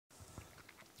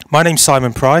My name's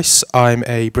Simon Price. I'm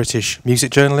a British music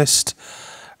journalist,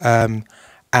 and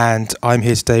I'm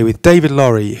here today with David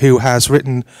Laurie, who has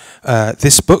written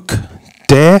this book,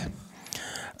 Dare,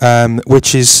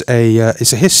 which is a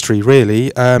history,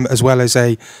 really, as well as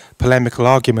a polemical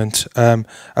argument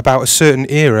about a certain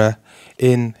era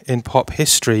in pop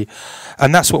history,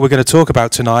 and that's what we're going to talk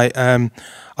about tonight.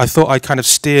 I thought I'd kind of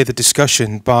steer the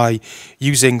discussion by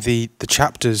using the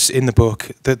chapters in the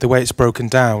book, the way it's broken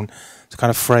down, to kind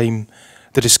of frame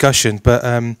the discussion. But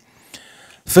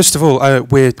first of all,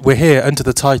 we're here under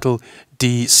the title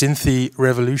 "Die Synthie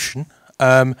Revolution,"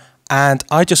 and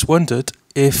I just wondered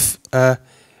if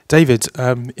David,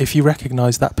 if you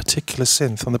recognise that particular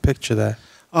synth on the picture there.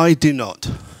 I do not.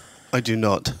 I do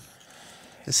not.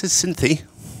 This is Synthie.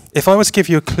 If I was to give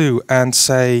you a clue and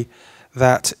say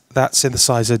that that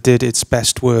synthesizer did its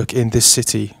best work in this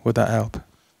city, would that help?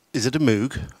 Is it a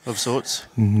Moog of sorts?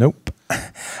 Nope.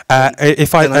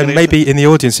 If maybe in the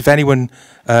audience, if anyone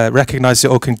recognises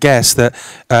it or can guess that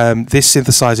this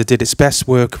synthesizer did its best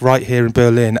work right here in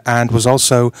Berlin and was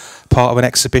also part of an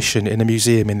exhibition in a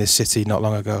museum in this city not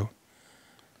long ago.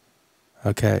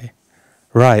 Okay.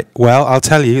 Right, well, I'll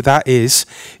tell you, that is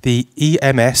the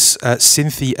EMS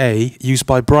Synthie A used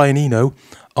by Brian Eno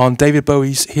on David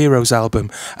Bowie's Heroes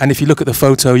album. And if you look at the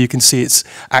photo, you can see it's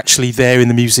actually there in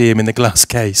the museum in the glass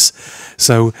case.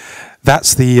 So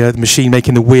that's the machine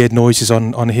making the weird noises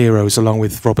on Heroes, along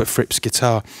with Robert Fripp's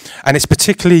guitar. And it's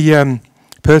particularly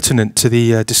pertinent to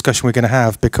the discussion we're going to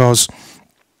have, because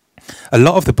a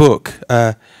lot of the book,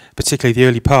 particularly the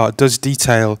early part, does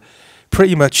detail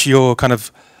pretty much your kind of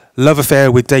love affair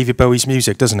with David Bowie's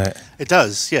music, doesn't it? It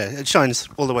does, yeah. It shines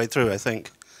all the way through, I think.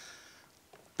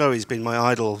 Bowie's been my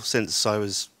idol since I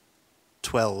was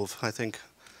 12, I think.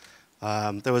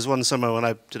 There was one summer when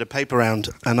I did a paper round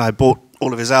and I bought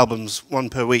all of his albums, one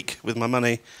per week, with my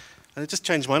money, and it just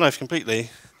changed my life completely.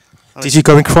 Did you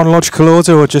go in chronological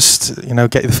order, or just, you know,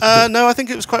 get the... No, I think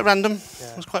it was quite random.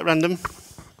 Yeah. It was quite random.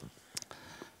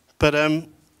 But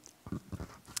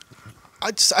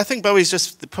I think Bowie's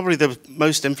just probably the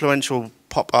most influential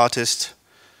pop artist,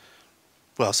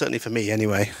 well, certainly for me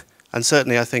anyway, and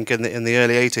certainly I think in the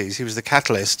early 80s he was the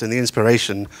catalyst and the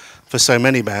inspiration for so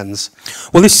many bands.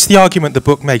 Well, this is the argument the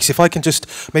book makes. If I can just,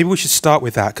 maybe we should start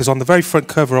with that, because on the very front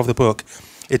cover of the book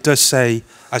it does say,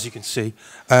 as you can see,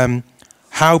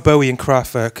 how Bowie and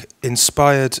Kraftwerk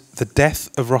inspired the death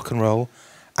of rock and roll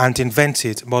and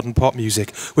invented modern pop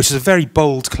music, which is a very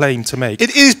bold claim to make.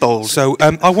 It is bold. So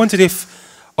I wondered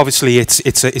if, obviously,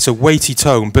 it's a weighty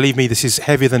tome. Believe me, this is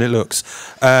heavier than it looks.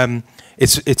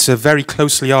 It's a very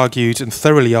closely argued and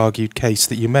thoroughly argued case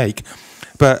that you make,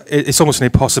 but it's almost an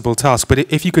impossible task. But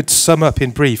if you could sum up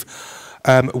in brief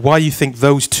why you think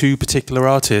those two particular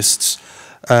artists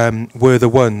were the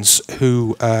ones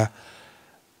who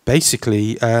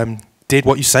basically did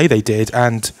what you say they did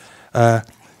and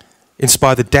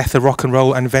inspired the death of rock and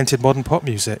roll and invented modern pop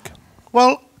music.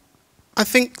 Well, I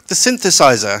think the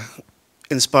synthesizer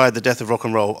inspired the death of rock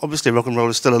and roll. Obviously, rock and roll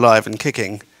is still alive and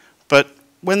kicking, but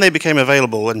when they became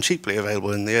available and cheaply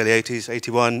available in the early 80s,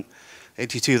 81,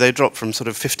 82, they dropped from sort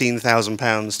of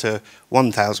 £15,000 to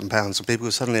 £1,000, so people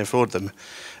could suddenly afford them.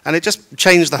 And it just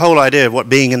changed the whole idea of what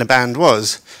being in a band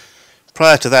was.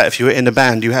 Prior to that, if you were in a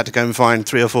band, you had to go and find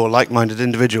 3 or 4 like-minded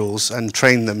individuals and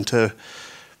train them to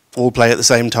all play at the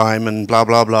same time and blah,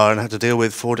 blah, blah, and had to deal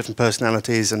with 4 different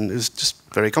personalities, and it was just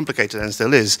very complicated, and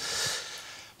still is.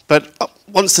 But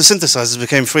once the synthesizers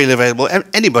became freely available,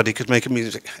 anybody could make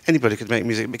music. Anybody could make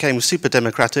music. It became super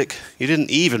democratic. You didn't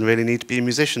even really need to be a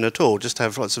musician at all, just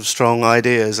have lots of strong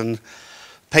ideas and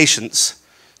patience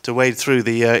to wade through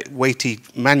the weighty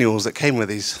manuals that came with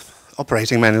these,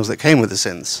 operating manuals that came with the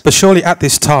synths. But surely at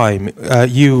this time,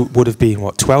 you would have been,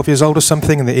 what, 12 years old or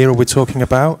something in the era we're talking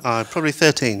about? Probably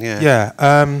 13, yeah.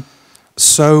 Yeah.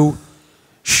 So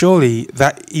surely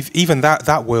that even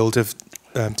that world of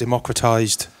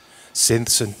democratized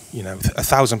synths, and, you know,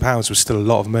 £1,000 was still a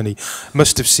lot of money,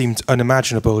 must have seemed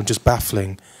unimaginable and just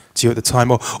baffling to you at the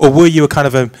time. Or were you a kind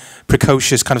of a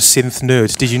precocious kind of synth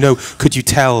nerd? Did you know, could you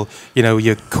tell, you know,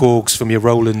 your Korgs from your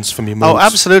Rolands from your Moogs? Oh,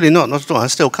 absolutely not at all. I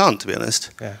still can't, to be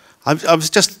honest. Yeah. I was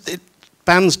just,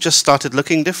 bands just started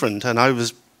looking different, and I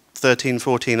was 13,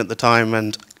 14 at the time,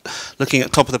 and looking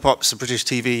at Top of the Pops, a British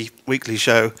TV weekly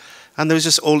show, and there was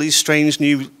just all these strange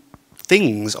new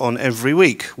things on every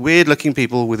week. Weird-looking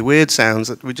people with weird sounds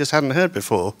that we just hadn't heard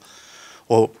before,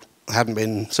 or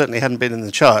certainly hadn't been in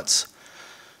the charts.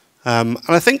 And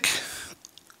I think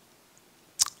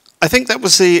that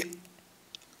was the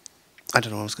I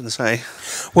don't know what I was going to say.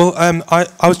 Well,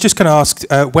 I was just going to ask,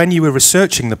 when you were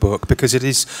researching the book, because it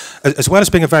is, as well as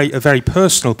being a very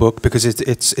personal book, because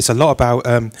it's a lot about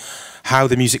how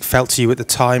the music felt to you at the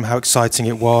time, how exciting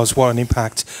it was, what an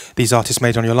impact these artists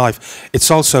made on your life. It's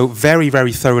also very,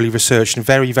 very thoroughly researched and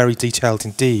very, very detailed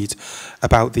indeed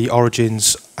about the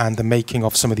origins and the making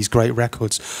of some of these great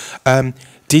records.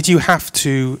 Did you have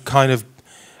to kind of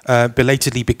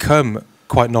belatedly become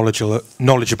quite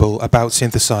knowledgeable about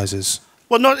synthesizers?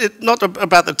 Well, not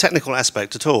about the technical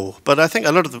aspect at all, but I think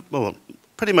a lot of the, well,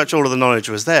 pretty much all of the knowledge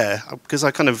was there, because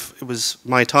it was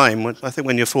my time. I think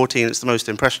when you're 14, it's the most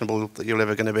impressionable that you're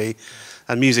ever going to be,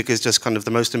 and music is just kind of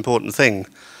the most important thing,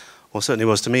 or certainly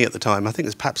was to me at the time. I think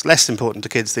it's perhaps less important to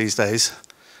kids these days,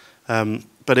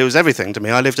 but it was everything to me.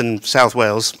 I lived in South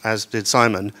Wales, as did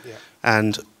Simon,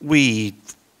 and we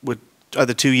were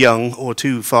either too young or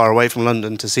too far away from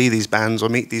London to see these bands or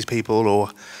meet these people or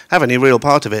have any real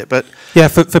part of it. But yeah,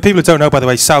 for people who don't know, by the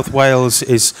way, South Wales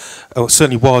is, or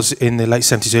certainly was in the late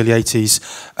 70s, early 80s,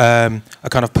 a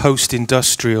kind of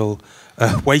post-industrial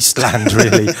wasteland,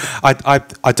 really.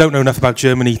 I don't know enough about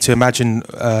Germany to imagine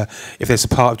if there's a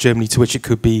part of Germany to which it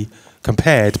could be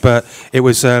compared, but it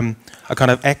was a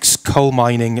kind of ex-coal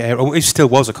mining area, or it still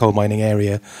was a coal mining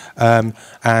area,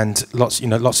 and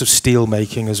lots of steel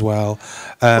making as well,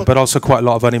 but also quite a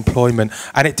lot of unemployment.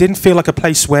 And it didn't feel like a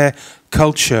place where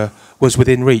culture was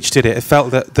within reach, did it? It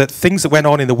felt that things that went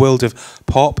on in the world of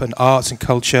pop and arts and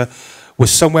culture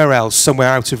was somewhere else, somewhere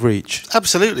out of reach.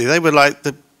 Absolutely, they were like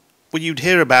well, you'd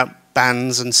hear about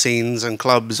bands and scenes and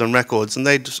clubs and records, and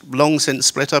they'd long since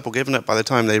split up or given up by the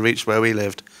time they reached where we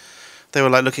lived. They were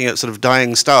like looking at sort of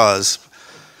dying stars,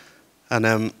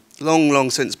 and long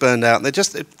since burned out.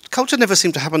 Culture never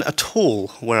seemed to happen at all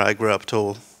where I grew up at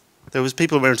all. There was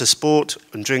people who were into sport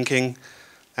and drinking,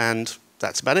 and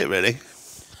that's about it, really.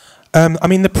 I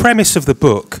mean, the premise of the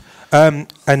book, and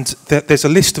there's a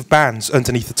list of bands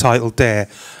underneath the title Dare.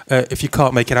 If you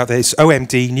can't make it out there, it's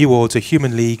OMD, New Order,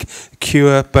 Human League,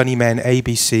 Cure, Bunnymen,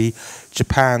 ABC,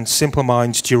 Japan, Simple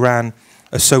Minds, Duran,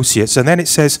 Associates, and then it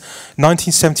says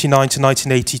 1979 to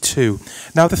 1982.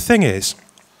 Now the thing is,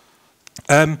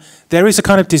 there is a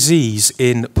kind of disease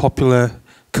in popular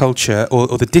culture,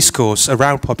 or the discourse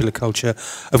around popular culture,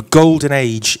 of golden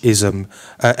age-ism.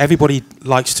 Everybody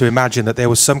likes to imagine that there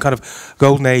was some kind of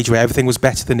golden age where everything was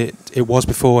better than it was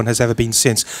before and has ever been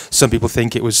since. Some people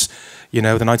think it was, the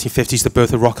 1950s, the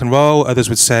birth of rock and roll. Others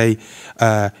would say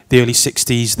the early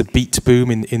 60s, the beat boom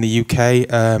in the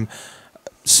UK.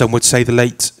 Some would say the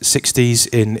late 60s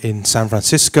in San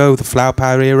Francisco, the flower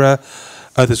power era.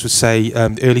 Others would say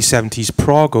early 70s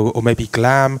prog, or maybe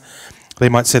glam. They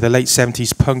might say the late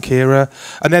 70s punk era.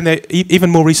 And then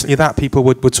even more recently that, people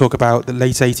would talk about the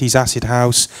late 80s acid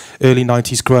house, early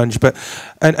 90s grunge.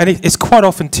 And it's quite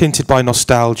often tinted by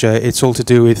nostalgia. It's all to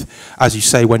do with, as you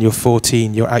say, when you're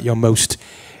 14, you're at your most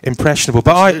impressionable.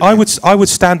 But I would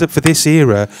stand up for this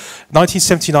era,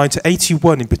 1979 to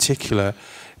 81 in particular,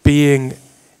 being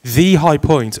the high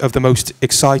point of the most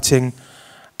exciting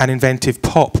and inventive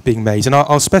pop being made. And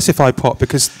I'll specify pop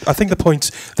because I think the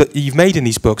point that you've made in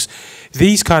these books,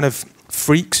 these kind of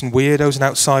freaks and weirdos and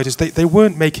outsiders, they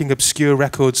weren't making obscure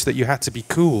records that you had to be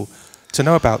cool to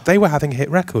know about. They were having hit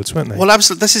records, weren't they? Well,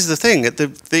 absolutely. This is the thing.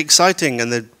 The exciting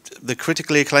and the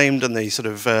critically acclaimed and the sort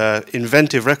of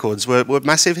inventive records were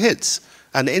massive hits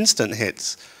and instant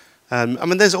hits. I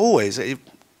mean, there's always,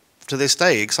 to this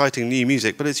day, exciting new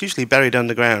music, but it's usually buried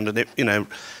underground, and it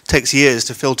takes years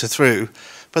to filter through.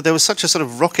 But there was such a sort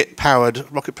of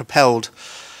rocket-propelled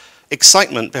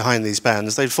excitement behind these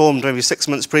bands. They'd formed maybe 6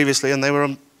 months previously, and they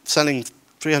were selling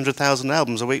 300,000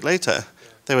 albums a week later.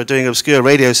 They were doing obscure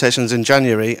radio sessions in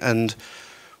January and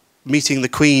meeting the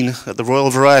Queen at the Royal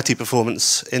Variety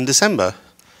performance in December.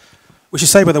 We should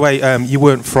say, by the way, you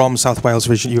weren't from South Wales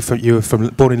originally. You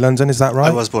were born in London, is that right?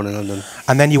 I was born in London.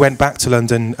 And then you went back to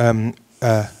London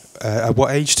at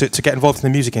what age to get involved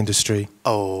in the music industry?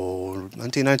 Oh,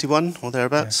 1991 or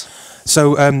thereabouts. Yeah.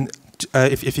 So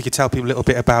if you could tell people a little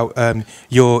bit about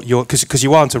your because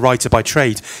you aren't a writer by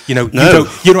trade. No.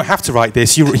 You don't have to write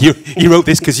this. You wrote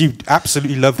this because you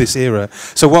absolutely love this era.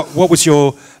 So what was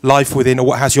your life within, or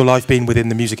what has your life been within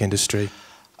the music industry?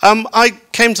 I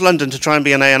came to London to try and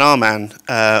be an A&R man,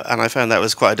 and I found that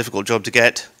was quite a difficult job to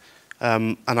get.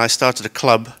 And I started a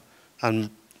club,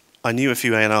 and I knew a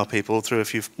few A&R people through a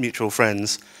few mutual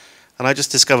friends, and I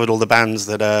just discovered all the bands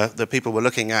that people were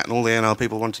looking at and all the A&R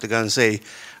people wanted to go and see.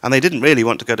 And they didn't really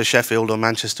want to go to Sheffield or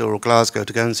Manchester or Glasgow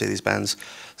to go and see these bands.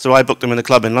 So I booked them in a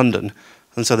club in London,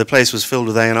 and so the place was filled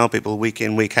with A&R people week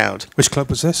in, week out. Which club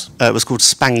was this? It was called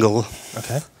Spangle.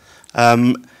 Okay.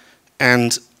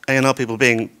 And A&R people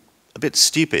being a bit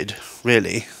stupid,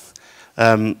 really.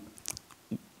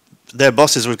 Their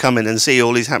bosses would come in and see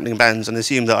all these happening bands and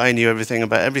assume that I knew everything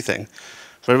about everything.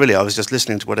 But really, I was just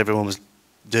listening to what everyone was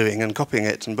doing and copying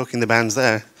it and booking the bands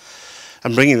there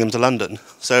and bringing them to London.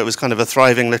 So it was kind of a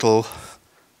thriving little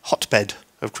hotbed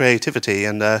of creativity,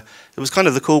 and it was kind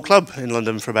of the cool club in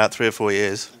London for about 3 or 4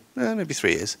 years, maybe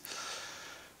 3 years.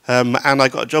 And I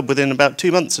got a job within about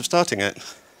 2 months of starting it.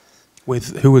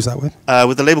 With who was that with?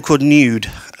 With a label called Nude,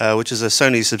 which is a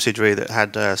Sony subsidiary that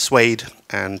had Suede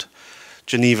and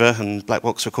Geneva and Black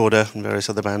Box Recorder and various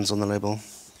other bands on the label.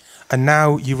 And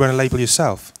now you run a label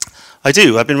yourself? I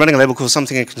do. I've been running a label called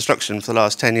Something in Construction for the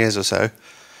last 10 years or so.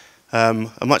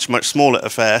 A much, much smaller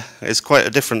affair. It's quite a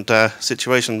different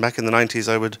situation. Back in the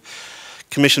 90s, I would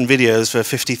commission videos for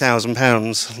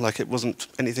 £50,000 like it wasn't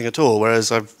anything at all,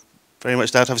 whereas I very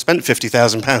much doubt I've spent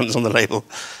 £50,000 on the label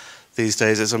these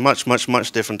days. It's a much, much,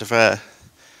 much different affair.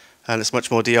 And it's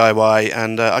much more DIY,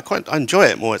 and I enjoy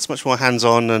it more. It's much more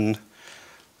hands-on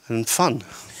and fun.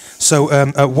 So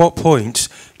at what point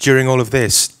during all of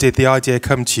this did the idea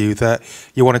come to you that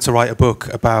you wanted to write a book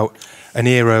about an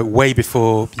era way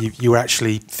before you were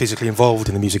actually physically involved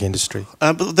in the music industry?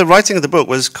 But the writing of the book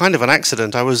was kind of an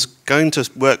accident. I was going to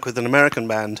work with an American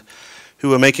band who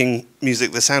were making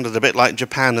music that sounded a bit like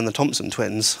Japan and the Thompson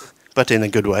Twins, but in a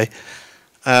good way.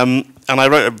 And I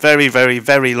wrote a very, very,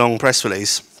 very long press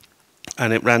release,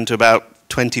 and it ran to about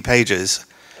 20 pages.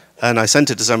 And I sent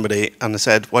it to somebody and I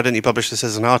said, why don't you publish this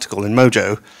as an article in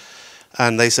Mojo?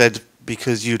 And they said,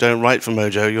 because you don't write for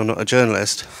Mojo, you're not a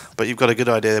journalist, but you've got a good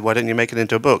idea, why don't you make it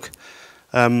into a book?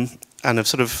 And of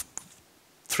sort of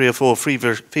 3 or 4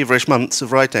 feverish months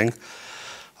of writing,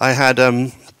 I had,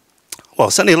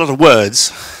 well, certainly a lot of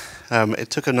words.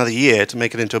 It took another year to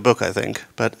make it into a book, I think,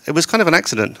 but it was kind of an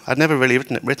accident. I'd never really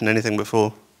written anything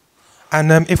before.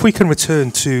 And if we can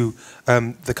return to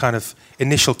the kind of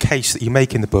initial case that you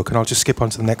make in the book, and I'll just skip on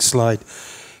to the next slide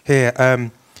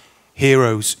here.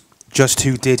 Heroes, just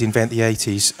who did invent the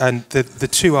 80s, and the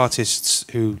 2 artists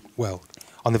who, well,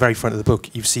 on the very front of the book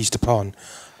you've seized upon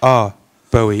are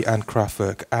Bowie and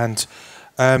Kraftwerk. And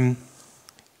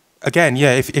again,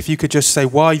 yeah, if you could just say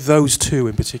why those 2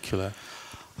 in particular.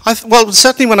 Well,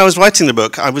 certainly when I was writing the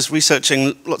book, I was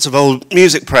researching lots of old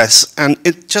music press, and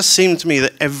it just seemed to me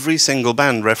that every single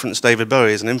band referenced David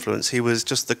Bowie as an influence. He was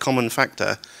just the common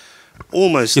factor.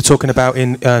 Almost. You're talking about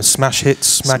in Smash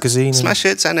Hits magazine? Smash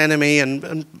Hits and Enemy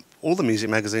and all the music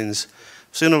magazines.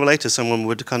 Sooner or later, someone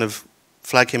would kind of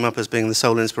flag him up as being the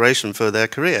sole inspiration for their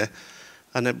career.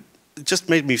 And it just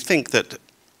made me think that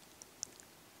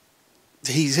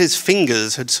his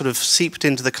fingers had sort of seeped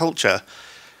into the culture.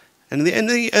 And in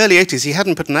the early 80s, he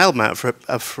hadn't put an album out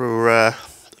for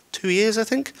 2 years, I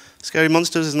think. Scary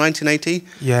Monsters is 1980.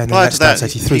 Yeah, no, that's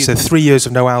 83, so 3 years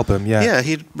of no album, yeah. Yeah,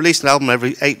 he'd released an album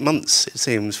every 8 months, it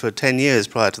seems, for 10 years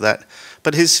prior to that.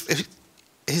 But his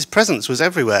presence was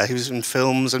everywhere. He was in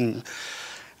films and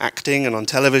acting and on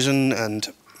television and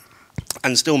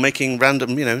still making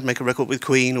random, make a record with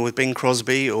Queen or with Bing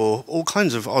Crosby or all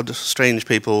kinds of odd, strange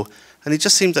people. And it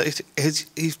just seemed that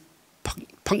he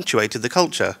punctuated the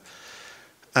culture.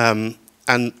 And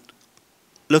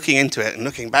looking into it and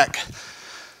looking back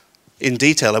in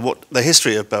detail at what the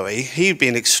history of Bowie, he'd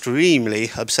been extremely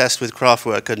obsessed with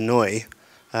Kraftwerk and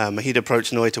Neu. He'd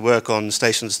approached Neu to work on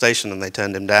Station to Station and they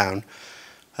turned him down.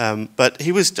 But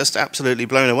he was just absolutely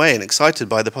blown away and excited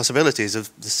by the possibilities of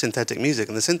the synthetic music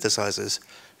and the synthesizers.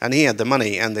 And he had the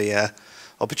money and the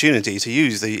opportunity to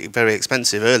use the very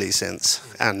expensive early synths,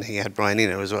 and he had Brian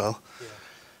Eno as well.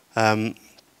 Yeah.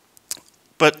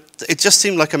 But it just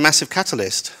seemed like a massive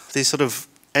catalyst. These sort of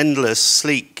endless,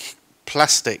 sleek,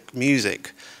 plastic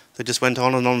music that just went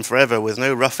on and on forever with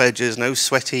no rough edges, no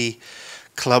sweaty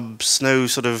clubs, no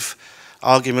sort of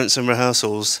arguments and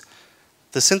rehearsals.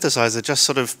 The synthesizer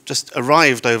just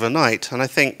arrived overnight, and I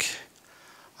think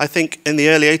in the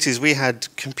early 80s we had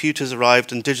computers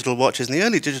arrived and digital watches, and the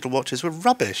early digital watches were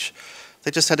rubbish.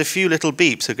 They just had a few little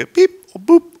beeps that go beep or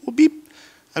boop or beep.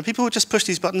 And people would just push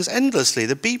these buttons endlessly.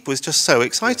 The beep was just so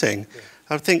exciting. Yeah,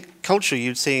 yeah. I think culturally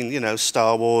you'd seen,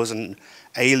 Star Wars and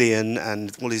Alien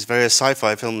and all these various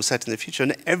sci-fi films set in the future,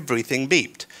 and everything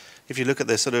beeped. If you look at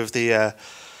the sort of the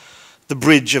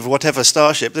bridge of whatever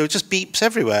starship, there were just beeps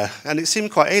everywhere, and it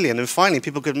seemed quite alien. And finally,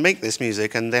 people could make this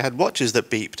music, and they had watches that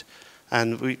beeped.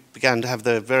 And we began to have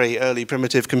the very early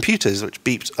primitive computers, which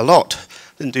beeped a lot.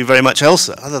 Didn't do very much else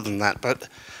other than that, but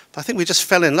I think we just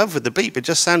fell in love with the beep. It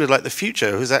just sounded like the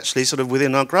future was actually sort of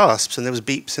within our grasps, and there was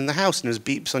beeps in the house, and there was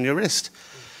beeps on your wrist.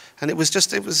 And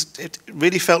it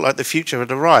really felt like the future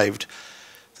had arrived.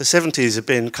 The 70s had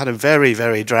been kind of very,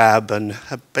 very drab and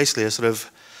had basically a sort of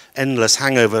endless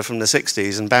hangover from the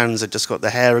 60s, and bands had just got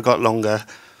their hair got longer.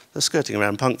 They're skirting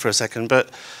around punk for a second, but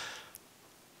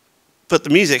the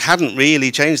music hadn't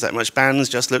really changed that much. Bands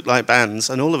just looked like bands,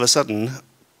 and all of a sudden,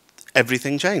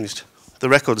 everything changed. The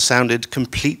records sounded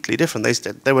completely different.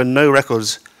 There were no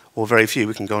records, or very few,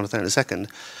 we can go on to that in a second,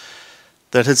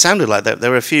 that had sounded like that.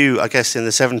 There were a few, I guess, in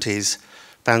the 70s,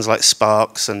 bands like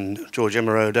Sparks and Giorgio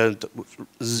Moroder,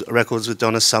 records with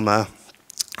Donna Summer,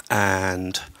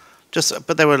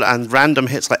 but there were random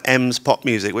hits like M's Pop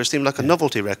Music, which seemed like a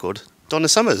novelty record. Donna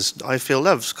Summer's I Feel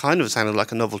Love kind of sounded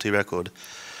like a novelty record.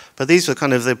 But these were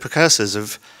kind of the precursors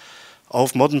of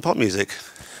modern pop music.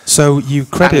 So you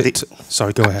credit...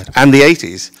 Sorry, go ahead. And the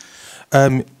 80s.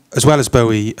 As well as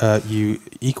Bowie, you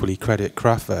equally credit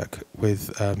Kraftwerk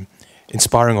with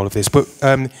inspiring all of this. But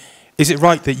is it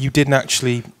right that you didn't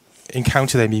actually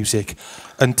encounter their music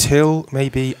until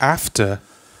maybe after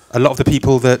a lot of the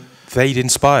people that they'd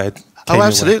inspired came Oh,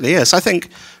 absolutely, yes. I think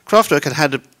Kraftwerk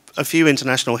had a few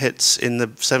international hits in the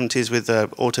 70s with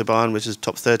Autobahn, which is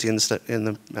top 30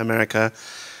 in America,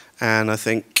 and I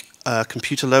think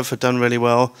Computer Love had done really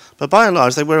well. But by and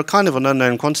large, they were kind of an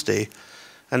unknown quantity,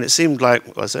 and it seemed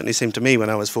like, well, it certainly seemed to me when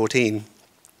I was 14,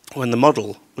 when The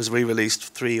Model was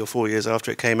re-released 3 or 4 years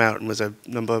after it came out and was a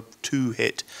 #2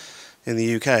 hit in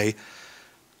the UK,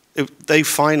 they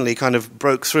finally kind of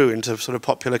broke through into sort of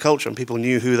popular culture, and people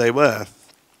knew who they were.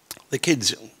 The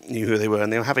kids knew who they were,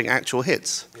 and they were having actual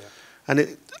hits. Yeah.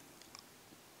 And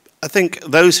I think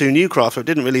those who knew Kraftwerk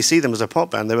didn't really see them as a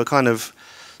pop band. They were kind of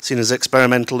seen as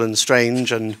experimental and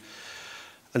strange and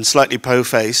slightly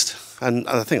po-faced. And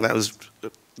I think that was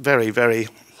very, very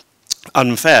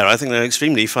unfair. I think they're an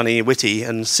extremely funny, witty,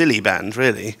 and silly band,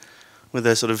 really, with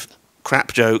their sort of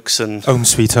crap jokes and... Home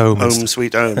Sweet Home. Home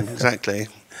Sweet Home, exactly.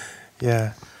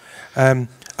 Yeah.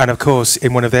 And of course,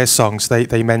 in one of their songs,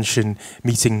 they mention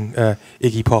meeting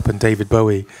Iggy Pop and David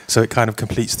Bowie, so it kind of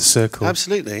completes the circle.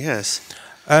 Absolutely, yes.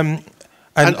 And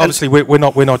obviously, we're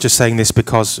not just saying this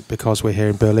because we're here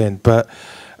in Berlin, but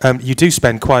you do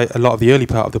spend quite a lot of the early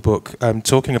part of the book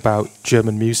talking about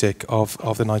German music of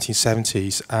the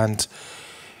 1970s, and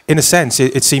in a sense,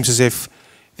 it seems as if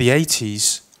the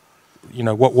 80s, you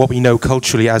know, what we know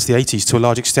culturally as the 80s, to a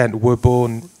large extent, were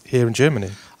born here in Germany.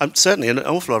 Certainly, an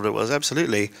awful lot of it was,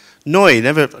 absolutely. Neu,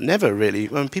 never really.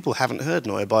 I mean, people haven't heard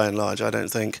Neu by and large, I don't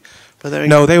think. But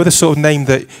no, they were the sort of name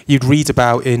that you'd read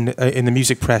about in the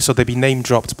music press, or they'd be name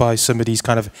dropped by somebody's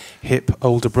kind of hip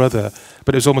older brother.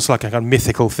 But it was almost like a kind of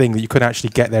mythical thing that you couldn't actually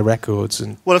get their records.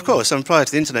 And well, of course, and prior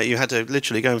to the internet, you had to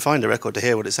literally go and find a record to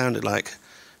hear what it sounded like.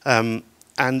 But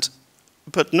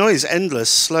Neu's endless,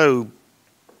 slow,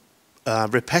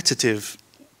 repetitive,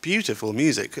 beautiful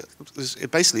music, it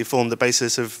basically formed the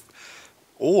basis of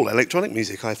all electronic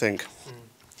music, I think.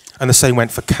 And the same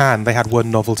went for Can. They had one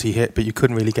novelty hit, but you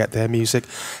couldn't really get their music.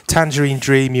 Tangerine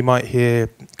Dream, you might hear,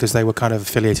 because they were kind of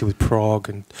affiliated with Prague,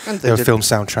 and they were film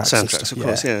soundtracks. Soundtracks, of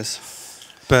course, yes.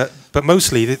 But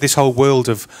mostly, this whole world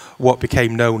of what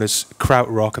became known as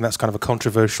krautrock, and that's kind of a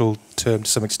controversial term to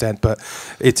some extent, but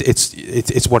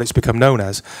it's what it's become known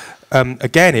as.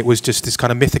 Again, it was just this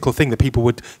kind of mythical thing that people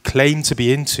would claim to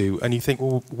be into, and you think,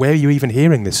 well, where are you even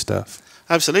hearing this stuff?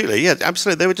 Absolutely, yeah,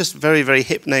 absolutely. They were just very, very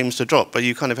hip names to drop, but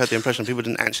you kind of had the impression people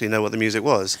didn't actually know what the music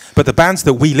was. But the bands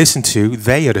that we listened to,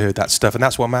 they had heard that stuff, and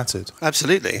that's what mattered.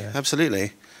 Absolutely, yeah.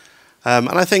 Absolutely. And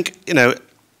I think, you know,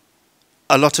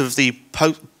 a lot of the...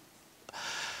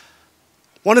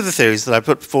 One of the theories that I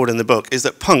put forward in the book is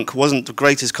that punk wasn't the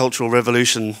greatest cultural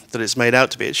revolution that it's made out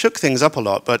to be. It shook things up a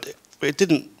lot, but it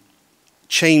didn't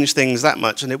change things that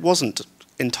much, and it wasn't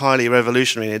entirely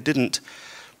revolutionary. It didn't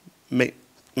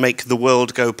make the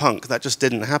world go punk. That just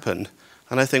didn't happen.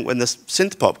 And I think when the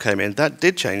synth pop came in, that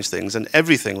did change things, and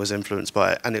everything was influenced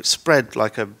by it, and it spread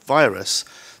like a virus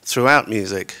throughout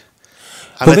music.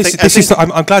 Well,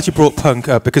 I'm glad you brought punk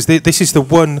up, because this is the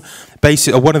one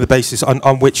basis, or one of the bases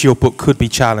on which your book could be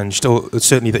challenged, or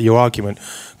certainly that your argument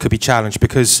could be challenged,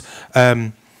 because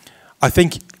I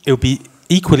think it would be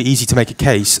equally easy to make a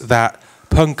case that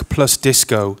punk plus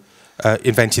disco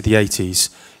invented the 80s.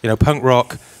 You know, punk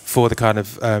rock for the kind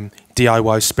of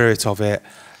DIY spirit of it,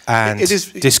 and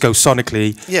disco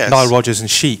sonically, yes. Nile Rodgers and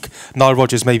Chic. Nile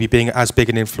Rodgers maybe being as big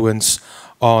an influence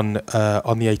on the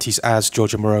 80s as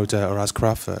Giorgio Moroder or as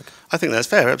Kraftwerk. I think that's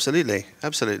fair, absolutely,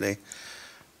 absolutely.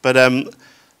 But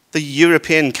the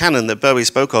European canon that Bowie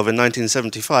spoke of in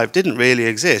 1975 didn't really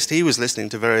exist. He was listening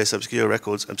to various obscure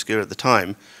records, obscure at the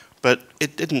time, but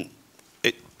it didn't.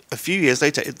 A few years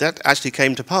later, that actually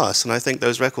came to pass, and I think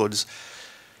those records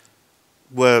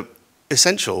were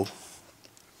essential.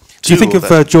 Do you think of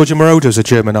Giorgio Moroder as a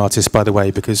German artist, by the way?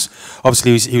 Because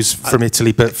obviously he was from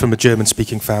Italy, but from a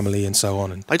German-speaking family and so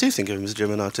on. And I do think of him as a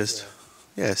German artist,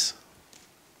 yes.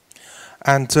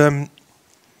 And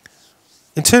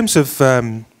in terms of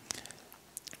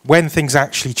when things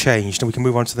actually changed, and we can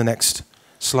move on to the next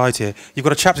slide here, you've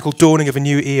got a chapter called Dawning of a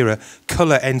New Era,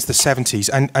 Colour Ends the 70s.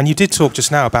 And you did talk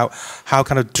just now about how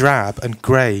kind of drab and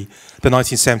grey the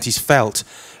 1970s felt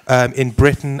in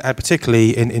Britain, and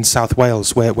particularly in South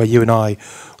Wales, where you and I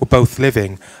were both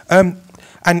living. And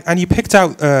you picked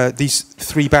out these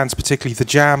three bands, particularly The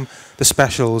Jam, The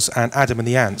Specials, and Adam and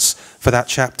the Ants, for that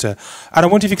chapter. And I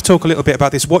wonder if you could talk a little bit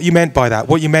about this, what you meant by that,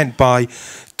 what you meant by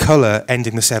colour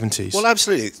ending the 70s. Well,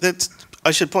 absolutely.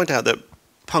 I should point out that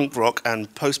punk rock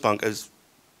and post-punk is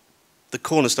the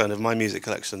cornerstone of my music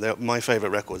collection. They're my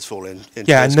favourite records fall in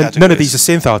yeah, and none of these are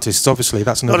synth artists, obviously.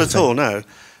 That's another Not at all, no.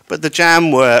 But the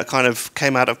Jam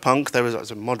came out of punk. There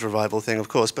was a mod revival thing, of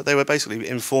course, but they were basically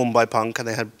informed by punk, and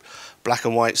they had black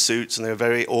and white suits, and they were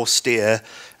very austere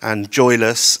and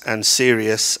joyless and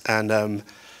serious and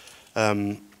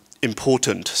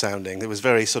important sounding. It was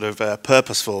very sort of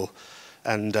purposeful,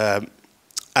 and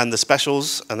the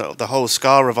Specials and the whole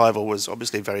ska revival was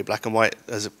obviously very black and white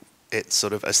as its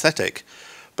sort of aesthetic.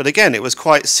 But again, it was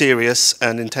quite serious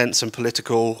and intense and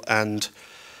political and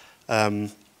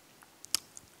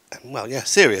well, yeah,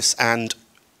 serious. And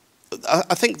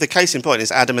I think the case in point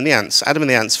is Adam and the Ants. Adam and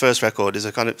the Ants' first record is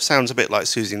sounds a bit like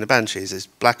Susie and the Banshees. It's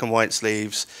black and white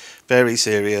sleeves, very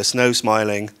serious, no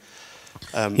smiling.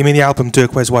 You mean the album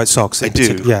Dirk Wears White Socks? I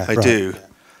do, yeah, I right. do.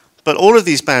 But all of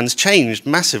these bands changed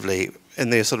massively in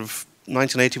the sort of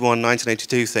 1981,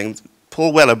 1982 thing.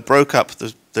 Paul Weller broke up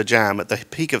the Jam at the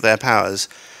peak of their powers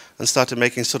and started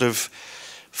making sort of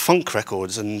funk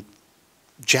records and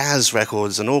jazz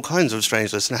records and all kinds of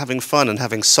strangeness and having fun and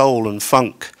having soul and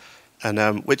funk,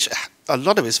 and which a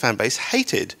lot of his fan base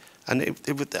hated. And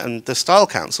and the Style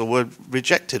Council were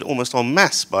rejected almost en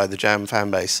masse by the Jam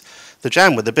fan base. The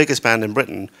Jam were the biggest band in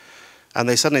Britain, and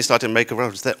they suddenly started making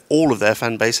records that all of their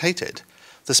fan base hated.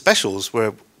 The Specials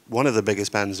were one of the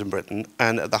biggest bands in Britain,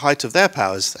 and at the height of their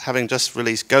powers, having just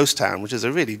released Ghost Town, which is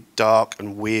a really dark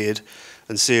and weird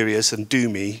and serious and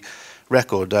doomy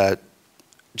record.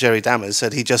 Jerry Dammers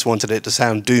said he just wanted it to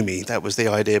sound doomy. That was the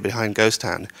idea behind Ghost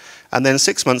Town. And then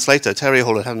 6 months later, Terry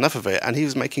Hall had had enough of it, and he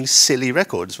was making silly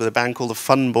records with a band called the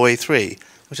Fun Boy 3,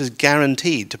 which is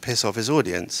guaranteed to piss off his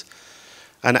audience.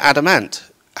 And Adam Ant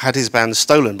had his band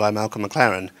stolen by Malcolm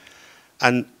McLaren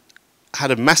and had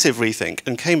a massive rethink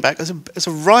and came back as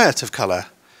a riot of colour.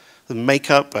 The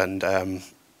makeup and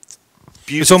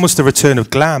beauty. It's almost the return of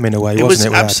glam in a way,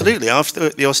 wasn't it? Absolutely. After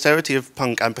the austerity of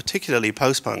punk, and particularly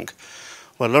post-punk,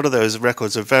 well, a lot of those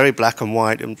records are very black and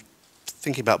white. And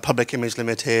thinking about Public Image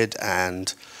Limited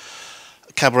and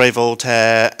Cabaret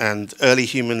Voltaire and early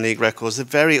Human League records, they're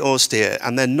very austere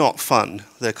and they're not fun.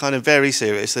 They're kind of very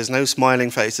serious. There's no smiling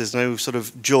face. There's no sort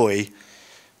of joy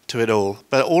to it all.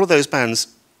 But all of those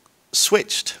bands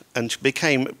switched and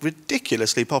became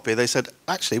ridiculously popular. They said,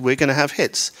 actually, we're going to have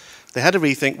hits. They had a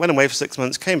rethink, went away for 6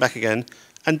 months, came back again,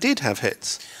 and did have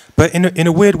hits. But in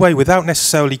a weird way, without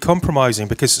necessarily compromising,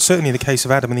 because certainly in the case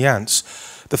of Adam and the Ants,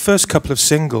 the first couple of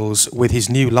singles with his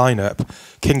new lineup,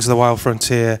 Kings of the Wild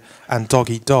Frontier and Dog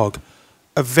Eat Dog,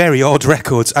 are very odd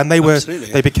records, and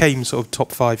they became sort of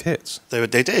top 5 hits.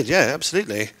 They did, yeah,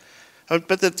 absolutely.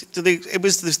 But it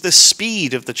was the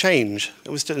speed of the change. It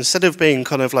was instead of being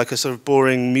kind of like a sort of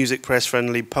boring music press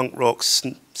friendly punk rock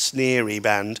sneery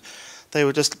band, they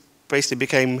were just basically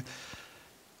became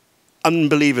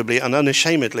unbelievably and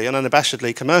unashamedly and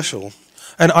unabashedly commercial.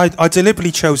 And I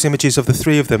deliberately chose images of the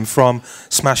three of them from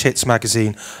Smash Hits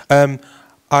magazine.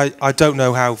 I don't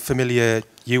know how familiar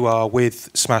you are with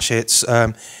Smash Hits.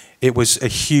 It was a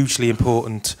hugely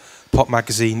important pop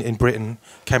magazine in Britain,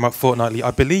 came out fortnightly.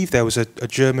 I believe there was a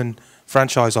German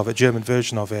franchise of it, German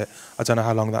version of it. I don't know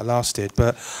how long that lasted,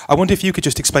 but I wonder if you could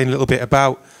just explain a little bit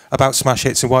about Smash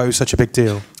Hits and why it was such a big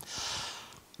deal.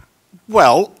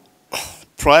 Well,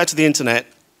 prior to the internet,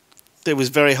 it was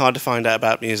very hard to find out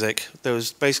about music. There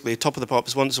was basically Top of the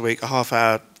Pops once a week, a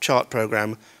half-hour chart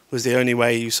program was the only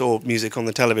way you saw music on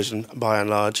the television, by and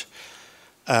large.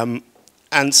 And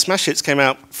Smash Hits came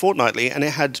out fortnightly, and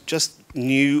it had just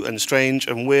new and strange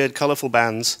and weird, colourful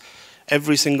bands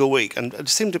every single week. And it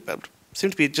seemed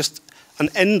to be just an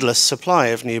endless supply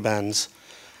of new bands.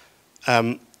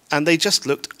 And they just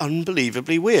looked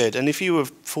unbelievably weird. And if you were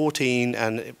 14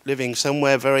 and living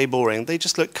somewhere very boring, they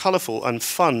just looked colourful and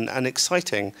fun and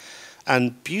exciting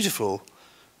and beautiful.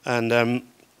 And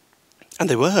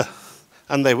they were.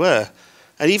 And they were.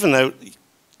 And even though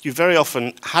you very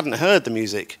often hadn't heard the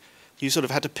music, you sort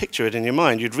of had to picture it in your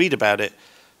mind. You'd read about it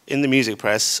in the music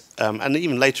press, and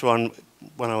even later on,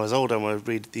 when I was older, when I would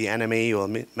read The Enemy or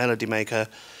Melody Maker,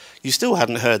 you still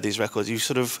hadn't heard these records. You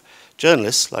sort of,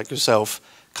 journalists like yourself,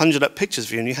 conjured up pictures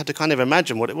of you, and you had to kind of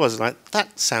imagine what it was. Like,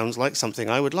 that sounds like something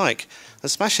I would like. And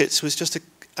Smash Hits was just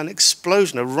an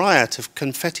explosion, a riot of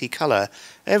confetti colour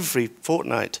every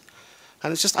fortnight.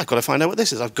 And it's just, I've got to find out what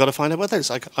this is. I've got to find out what that is.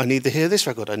 I need to hear this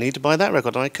record. I need to buy that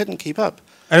record. And I couldn't keep up.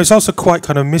 And it was also quite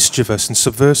kind of mischievous and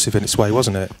subversive in its way,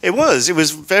 wasn't it? It was. It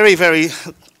was very, very...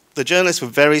 The journalists were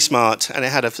very smart, and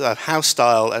it had a house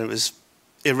style, and it was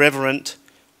irreverent,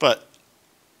 but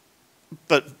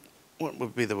what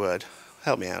would be the word?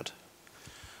 Help me out.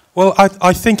 Well,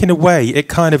 I think in a way it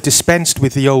kind of dispensed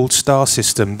with the old star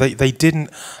system. They didn't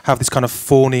have this kind of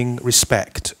fawning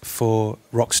respect for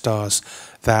rock stars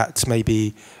that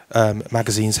maybe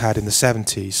magazines had in the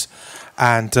 70s.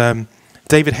 And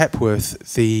David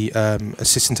Hepworth, the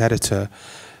assistant editor,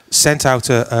 sent out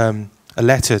a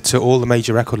letter to all the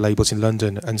major record labels in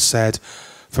London and said,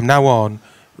 from now on,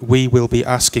 we will be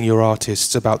asking your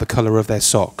artists about the colour of their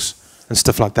socks and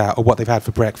stuff like that, or what they've had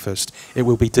for breakfast. It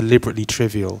will be deliberately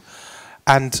trivial.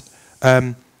 And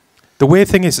the weird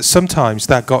thing is that sometimes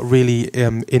that got really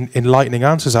enlightening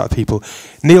answers out of people.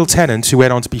 Neil Tennant, who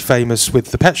went on to be famous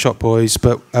with the Pet Shop Boys,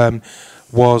 but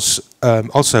was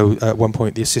also at one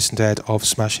point the assistant ed of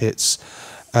Smash Hits,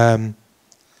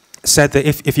 said that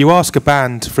if you ask a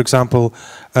band, for example,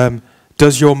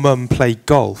 does your mum play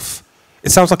golf? It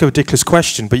sounds like a ridiculous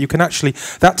question, but you can actually,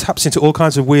 that taps into all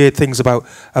kinds of weird things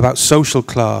about social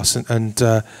class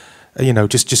and you know,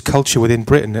 just culture within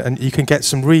Britain, and you can get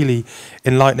some really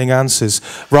enlightening answers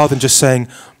rather than just saying,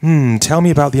 tell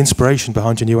me about the inspiration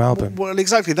behind your new album. Well,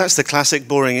 exactly. That's the classic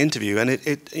boring interview, and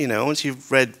it you know, once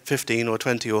you've read 15 or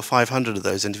 20 or 500 of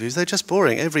those interviews, they're just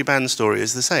boring. Every band story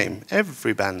is the same.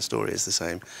 Every band story is the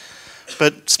same.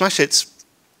 But Smash Hits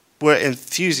were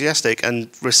enthusiastic and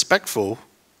respectful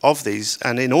of these,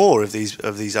 and in awe of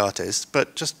these artists,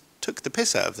 but just took the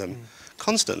piss out of them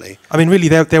constantly. I mean, really,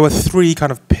 there were three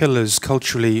kind of pillars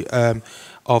culturally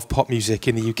of pop music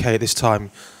in the UK at this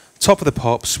time. Top of the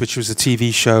Pops, which was a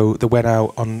TV show that went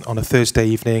out on a Thursday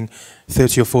evening,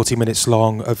 30 or 40 minutes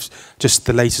long, of just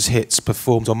the latest hits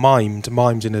performed or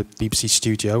mimed in a BBC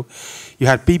studio. You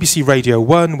had BBC Radio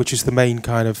 1, which is the main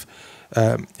kind of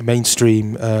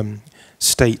mainstream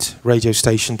state radio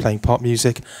station playing pop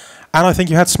music. And I think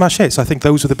you had Smash Hits. I think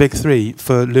those were the big three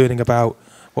for learning about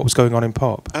what was going on in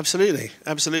pop. Absolutely,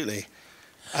 absolutely.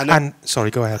 And sorry,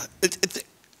 go ahead.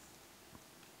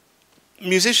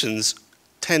 Musicians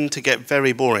tend to get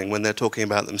very boring when they're talking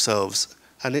about themselves,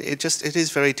 and it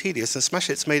is very tedious. And Smash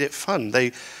Hits made it fun.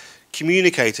 They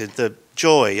communicated the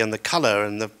joy and the colour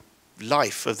and the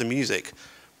life of the music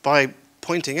by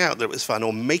pointing out that it was fun,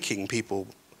 or making people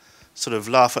sort of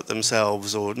laugh at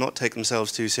themselves or not take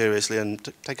themselves too seriously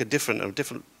and take a different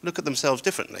look at themselves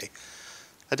differently,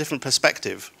 a different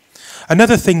perspective.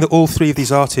 Another thing that all three of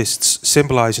these artists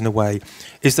symbolise in a way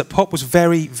is that pop was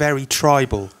very, very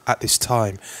tribal at this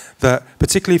time. That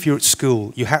particularly if you were at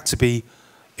school, you had to be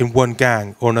in one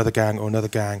gang or another gang or another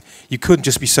gang. You couldn't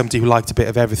just be somebody who liked a bit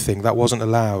of everything. That wasn't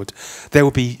allowed. There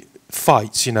would be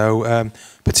fights, you know,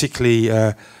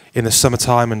 particularly in the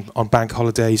summertime and on bank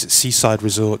holidays at seaside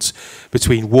resorts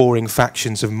between warring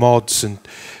factions of mods and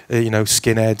you know,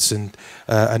 skinheads and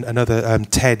other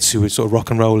Teds who were sort of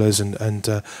rock and rollers and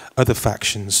other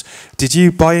factions. Did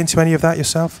you buy into any of that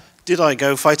yourself? Did I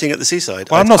go fighting at the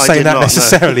seaside? Well, I'm not saying that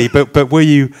necessarily, no. but were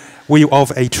you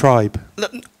of a tribe?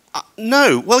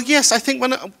 No. Well, yes. I think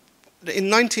in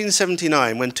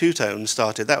 1979, when Two Tone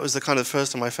started, that was the kind of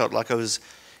first time I felt like I was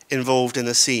involved in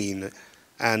a scene.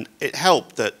 And it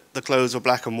helped that the clothes were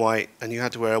black and white, and you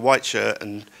had to wear a white shirt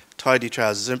and tidy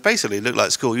trousers, and basically it looked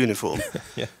like school uniform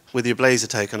yeah. with your blazer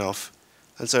taken off.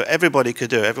 And so everybody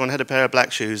could do it. Everyone had a pair of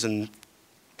black shoes and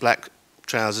black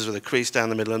trousers with a crease down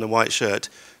the middle and a white shirt.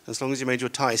 As long as you made your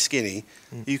tie skinny,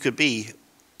 you could be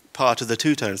part of the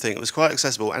two-tone thing. It was quite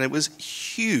accessible, and it was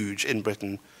huge in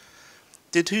Britain.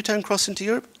 Did two-tone cross into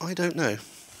Europe? I don't know.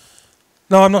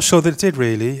 No, I'm not sure that it did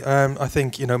really. I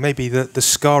think, you know, maybe the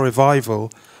ska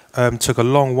revival took a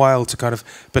long while to kind of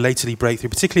belatedly break through,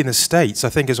 particularly in the States. I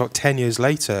think it was like 10 years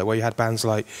later where you had bands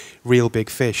like Real Big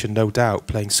Fish and No Doubt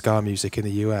playing ska music in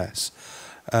the US.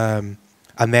 And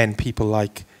then people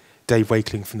like Dave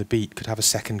Wakeling from The Beat could have a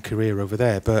second career over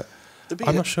there, but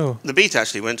I'm not sure. The Beat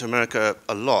actually went to America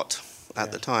a lot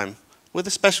at the time. Were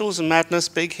the Specials and Madness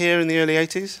big here in the early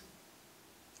 80s?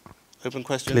 Open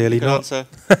question. Clearly not. Answer.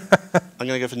 I'm going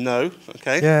to go for no.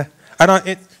 Okay. Yeah.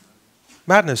 And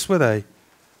Madness, were they?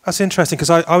 That's interesting, because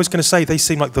I was going to say they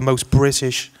seem like the most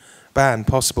British band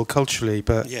possible culturally,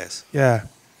 but yes, yeah,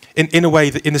 in a way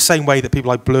that, in the same way that people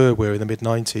like Blur were in the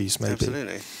mid-90s, maybe.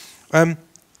 absolutely.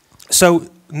 So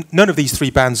none of these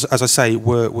three bands, as I say,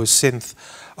 were synth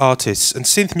artists, and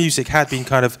synth music had been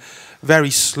kind of very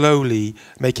slowly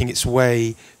making its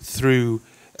way through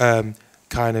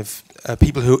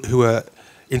people who were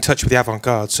in touch with the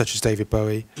avant-garde, such as David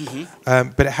Bowie,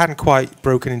 but it hadn't quite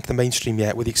broken into the mainstream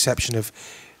yet, with the exception of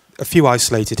a few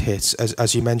isolated hits,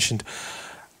 as you mentioned.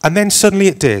 And then suddenly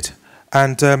it did.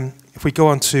 And if we go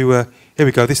on to here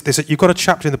we go. You've got a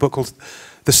chapter in the book called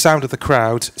 "The Sound of the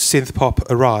Crowd: Synth Pop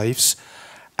Arrives,"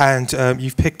 and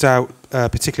you've picked out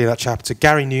particularly that chapter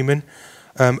Gary Newman,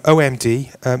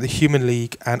 OMD, the Human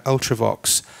League, and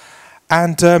Ultravox,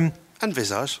 and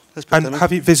Visage. And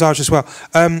have you Visage as well?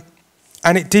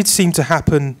 And it did seem to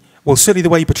happen. Well, certainly the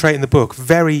way you portray it in the book,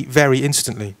 very, very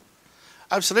instantly.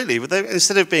 Absolutely. But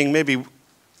instead of being maybe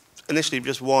initially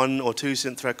just one or two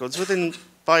synth records,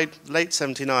 by late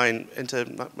 '79 into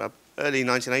early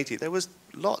 1980, there was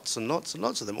lots and lots and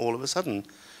lots of them all of a sudden,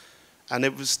 and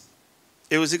it was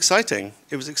exciting.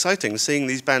 It was exciting seeing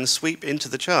these bands sweep into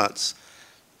the charts.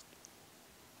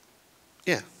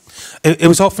 Yeah. It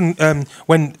was often,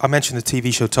 when I mentioned the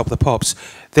TV show Top of the Pops,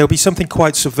 there would be something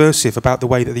quite subversive about the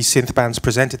way that these synth bands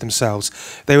presented themselves.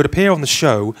 They would appear on the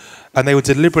show, and they would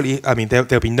deliberately, I mean, there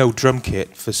would be no drum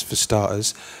kit, for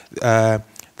starters.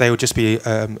 They would just be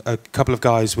a couple of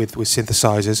guys with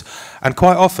synthesizers, and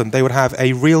quite often they would have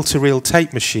a reel-to-reel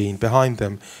tape machine behind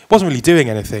them. It wasn't really doing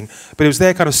anything, but it was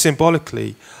there kind of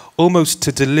symbolically, almost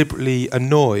to deliberately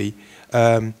annoy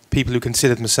people who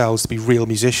considered themselves to be real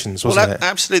musicians, wasn't it?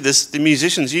 Absolutely. The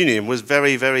musicians' union was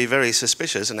very, very, very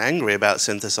suspicious and angry about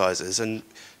synthesizers. And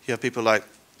you have people like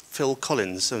Phil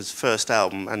Collins, his first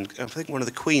album, and I think one of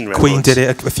the Queen records. Queen did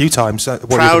it a few times.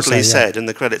 Proudly said in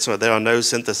the credits, there are no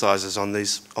synthesizers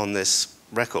on this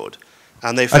record.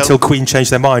 And they felt, until Queen changed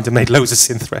their mind and made loads of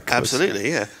synth records.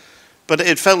 Absolutely, yeah. But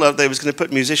it felt like they was going to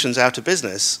put musicians out of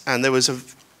business, and there was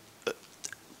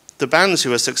the bands who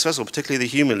were successful, particularly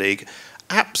the Human League,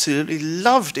 absolutely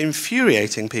loved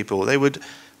infuriating people. They would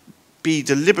be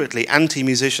deliberately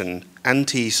anti-musician,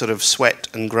 anti-sort of sweat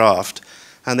and graft,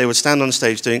 and they would stand on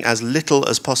stage doing as little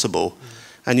as possible.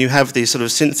 And you have these sort of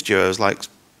synth duos like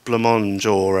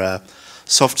Blancmange or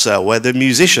Soft Cell, where the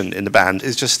musician in the band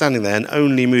is just standing there and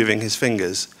only moving his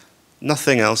fingers,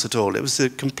 nothing else at all. It was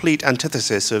the complete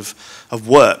antithesis of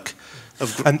work.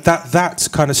 And that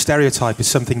kind of stereotype is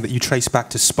something that you trace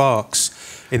back to Sparks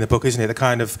in the book, isn't it? The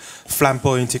kind of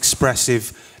flamboyant,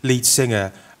 expressive lead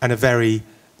singer and a very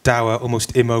dour,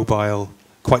 almost immobile,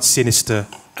 quite sinister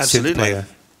synth player.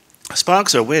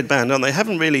 Sparks are a weird band, aren't they? They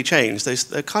haven't really changed.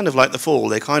 They're kind of like The Fall.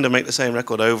 They kind of make the same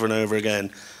record over and over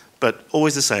again, but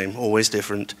always the same, always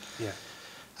different.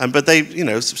 Yeah. But they,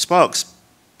 Sparks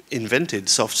invented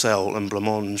Soft Cell and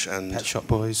Blancmange and Pet Shop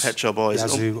Boys,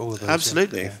 Yazoo, all of those.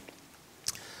 Absolutely. Yeah.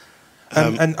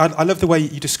 And I love the way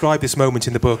you describe this moment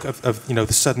in the book of the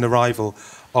sudden arrival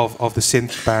of the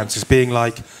synth bands as being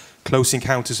like Close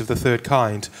Encounters of the Third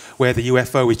Kind, where the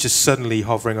UFO is just suddenly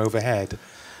hovering overhead.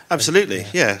 Absolutely,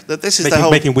 yeah. This is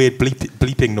making weird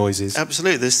bleeping noises.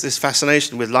 Absolutely, this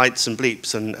fascination with lights and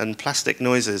bleeps and plastic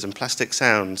noises and plastic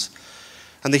sounds.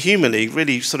 And the Human League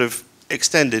really sort of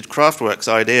extended Kraftwerk's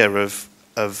idea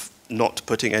of not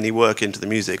putting any work into the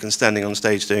music and standing on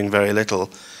stage doing very little.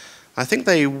 I think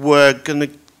they were going to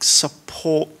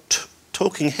support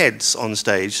Talking Heads on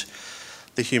stage,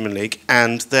 the Human League,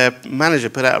 and their manager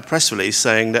put out a press release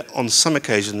saying that on some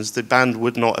occasions the band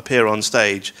would not appear on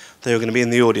stage. They were going to be in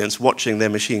the audience watching their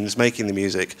machines making the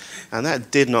music, and that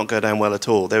did not go down well at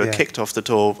all. They were kicked off the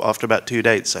tour after about 2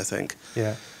 dates, I think.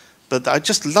 Yeah. But I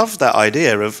just loved that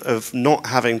idea of not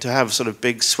having to have sort of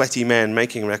big sweaty men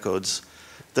making records.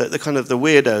 The kind of the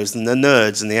weirdos and the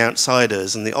nerds and the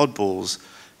outsiders and the oddballs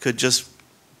could just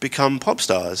become pop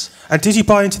stars. And did you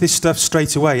buy into this stuff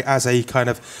straight away as a kind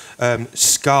of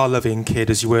ska-loving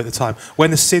kid as you were at the time? When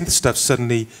the synth stuff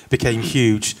suddenly became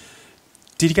huge,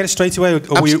 did you get it straight away,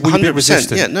 or were you a bit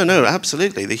resistant? Yeah, no,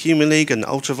 absolutely. The Human League and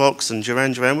Ultravox and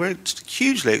Duran Duran were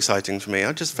hugely exciting for me.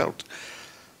 I just felt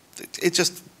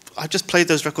I just played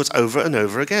those records over and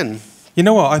over again. You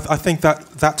know what? I think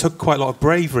that took quite a lot of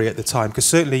bravery at the time, because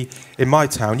certainly in my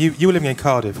town, you were living in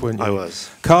Cardiff, weren't you? I was.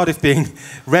 Cardiff being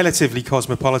relatively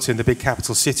cosmopolitan, the big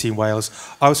capital city in Wales.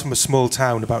 I was from a small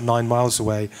town about 9 miles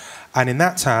away, and in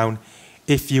that town,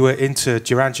 if you were into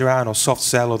Duran Duran or Soft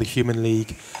Cell or the Human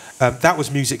League, that was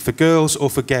music for girls or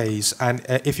for gays. And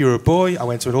if you were a boy, I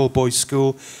went to an all-boys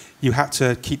school, you had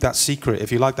to keep that secret if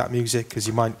you liked that music, because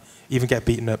you might even get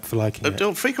beaten up for liking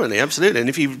it. Frequently, absolutely. And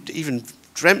if you even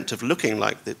dreamt of looking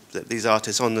like these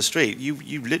artists on the street,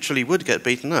 you literally would get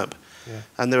beaten up. Yeah.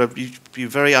 And you'd be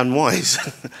very unwise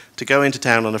to go into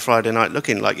town on a Friday night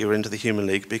looking like you were into the Human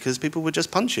League, because people would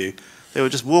just punch you. They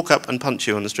would just walk up and punch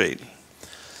you on the street.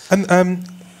 And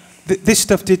this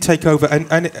stuff did take over,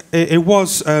 and it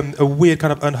was a weird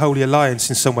kind of unholy alliance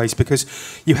in some ways, because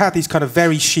you had these kind of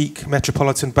very chic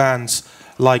metropolitan bands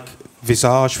like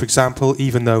Visage, for example,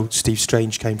 even though Steve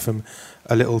Strange came from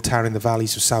a little town in the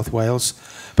valleys of South Wales.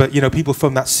 But, you know, people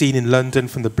from that scene in London,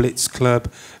 from the Blitz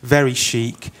Club, very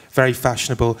chic, very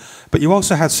fashionable. But you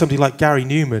also had somebody like Gary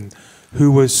Newman,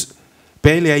 who was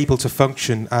barely able to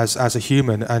function as a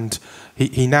human, and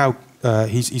he now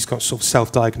he's got sort of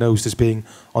self-diagnosed as being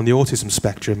on the autism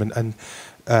spectrum, and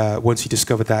once he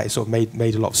discovered that, it sort of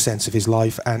made a lot of sense of his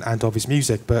life and of his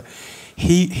music. But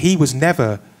he was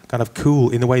never kind of cool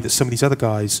in the way that some of these other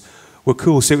guys were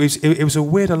cool. So it was a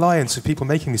weird alliance of people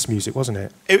making this music, wasn't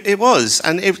it? It was,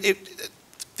 and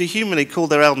the Human League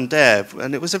called their album Dare,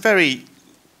 and it was a very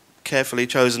carefully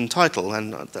chosen title,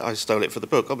 and I stole it for the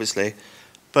book, obviously.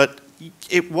 But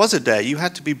it was a dare. You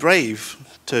had to be brave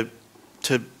to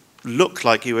look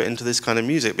like you were into this kind of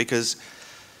music, because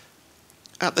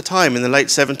at the time, in the late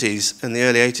 70s and the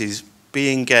early 80s,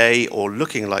 being gay or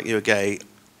looking like you were gay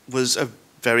was a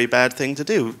very bad thing to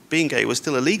do. Being gay was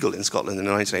still illegal in Scotland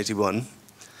in 1981.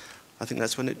 I think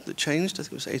that's when it changed. I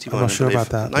think it was 81. I'm not sure about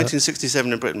that.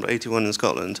 1967 in Britain, but 81 in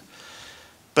Scotland.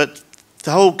 But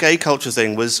the whole gay culture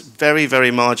thing was very, very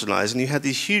marginalised, and you had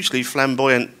these hugely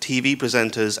flamboyant TV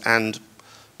presenters and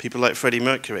people like Freddie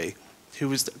Mercury, who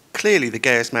was clearly the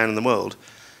gayest man in the world,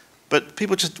 but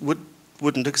people just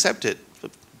wouldn't accept it.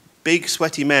 Big,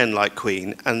 sweaty men like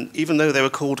Queen, and even though they were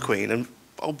called Queen and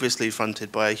obviously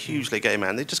fronted by a hugely gay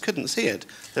man, they just couldn't see it.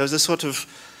 There was a sort of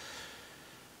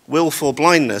willful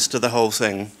blindness to the whole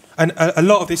thing. And a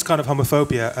lot of this kind of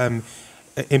homophobia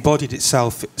embodied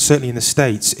itself, certainly in the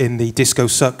States, in the Disco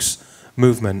Sucks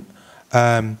movement.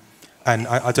 And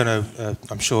I don't know,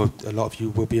 I'm sure a lot of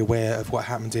you will be aware of what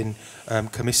happened in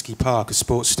Comiskey Park, a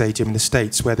sports stadium in the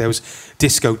States, where there was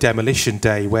Disco Demolition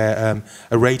Day, where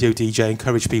a radio DJ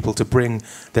encouraged people to bring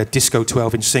their disco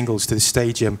 12-inch singles to the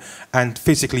stadium and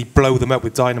physically blow them up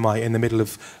with dynamite in the middle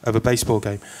of a baseball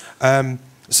game.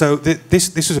 So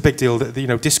this was a big deal. That, you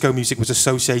know, disco music was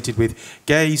associated with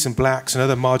gays and blacks and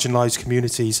other marginalised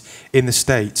communities in the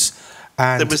States.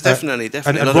 And, there was definitely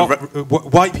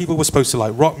white people were supposed to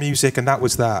like rock music, and that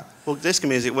was that. Well, disco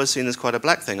music was seen as quite a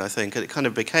black thing, I think, and it kind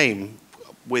of became,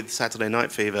 with Saturday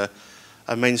Night Fever,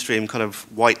 a mainstream kind of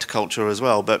white culture as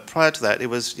well. But prior to that, it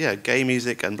was, yeah, gay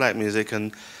music and black music,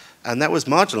 and that was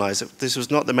marginalised. This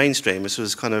was not the mainstream. This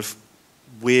was kind of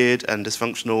weird and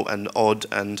dysfunctional and odd,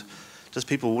 and just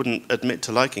people wouldn't admit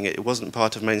to liking it. It wasn't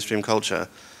part of mainstream culture,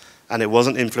 and it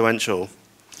wasn't influential.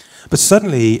 But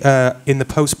suddenly, in the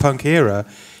post-punk era,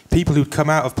 people who'd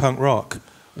come out of punk rock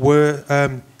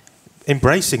were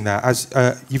embracing that. As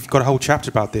you've got a whole chapter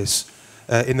about this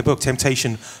in the book,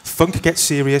 Temptation. Funk gets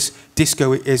serious,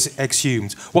 disco is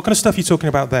exhumed. What kind of stuff are you talking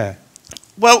about there?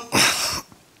 Well,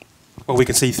 we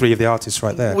can see three of the artists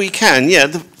right there. We can,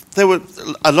 yeah. There were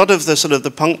a lot of the sort of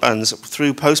the punk bands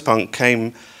through post-punk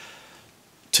came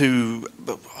to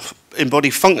embody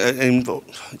funk,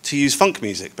 to use funk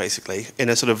music, basically, in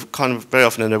a sort of kind of very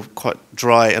often in a quite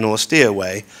dry and austere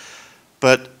way.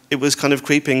 But it was kind of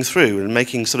creeping through and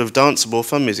making sort of danceable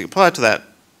fun music. Prior to that,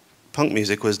 punk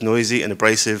music was noisy and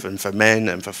abrasive and for men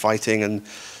and for fighting and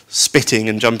spitting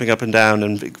and jumping up and down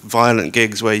and big violent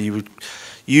gigs where you would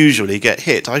usually get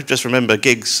hit. I just remember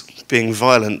gigs being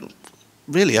violent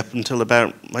really up until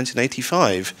about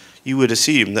 1985. You would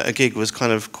assume that a gig was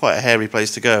kind of quite a hairy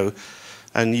place to go,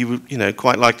 and you were, you know,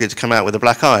 quite likely to come out with a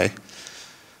black eye.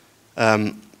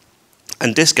 And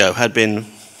disco had been,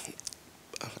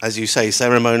 as you say,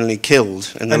 ceremonially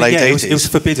killed in the late 80s. It was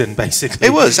forbidden, basically.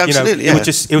 It was, absolutely, you know,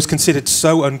 it was considered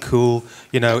so uncool,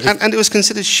 you know. And it was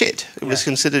considered shit. It was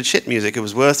considered shit music. It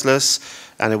was worthless,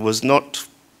 and it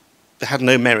had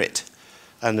no merit,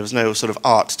 and there was no sort of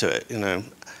art to it, you know.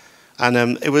 And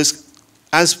it was,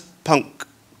 as punk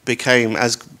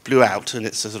blew out, and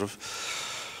it's a sort of,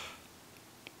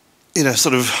 you know,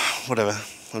 sort of, whatever,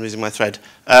 I'm losing my thread.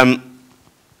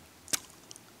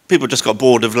 People just got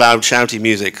bored of loud, shouty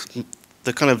music.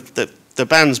 The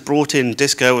bands brought in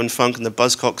disco and funk, and the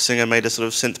Buzzcock singer made a sort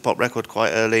of synth pop record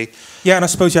quite early. Yeah, and I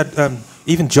suppose you had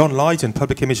even John Lydon,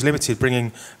 Public Image Limited,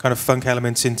 bringing kind of funk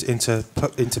elements into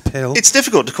Pill. It's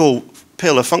difficult to call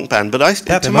Pill a funk band, but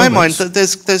to my mind,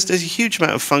 there's a huge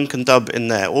amount of funk and dub in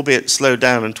there, albeit slowed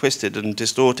down and twisted and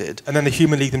distorted. And then the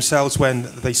Human League themselves, when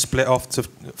they split off to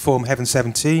form Heaven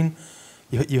 17,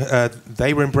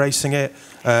 They were embracing it.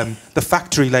 The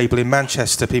Factory label in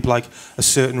Manchester, people like A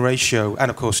Certain Ratio,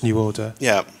 and of course New Order.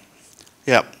 Yeah,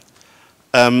 yeah.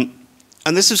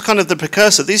 And this was kind of the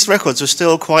precursor. These records were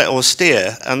still quite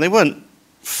austere, and they weren't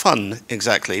fun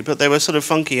exactly, but they were sort of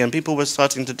funky, and people were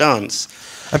starting to dance.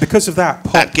 And because of that,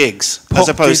 pop, at gigs, as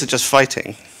opposed to just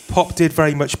fighting. Pop did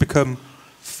very much become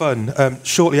fun.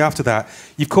 Shortly after that,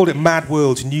 you've called it Mad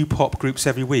World's new pop groups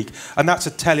every week, and that's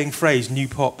a telling phrase, new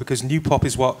pop, because new pop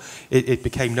is what it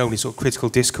became known as, sort of critical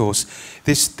discourse.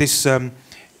 We're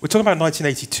talking about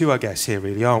 1982, I guess, here,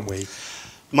 really, aren't we?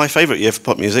 My favourite year for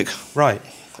pop music. Right.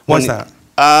 Why's that?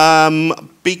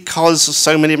 Because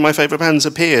so many of my favourite bands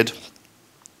appeared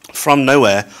from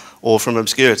nowhere or from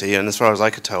obscurity, and as far as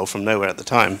I could tell, from nowhere at the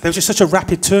time. There was just such a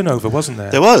rapid turnover, wasn't there?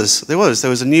 There was. There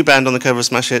was a new band on the cover of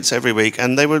Smash Hits every week,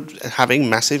 and they were having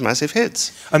massive, massive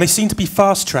hits. And they seemed to be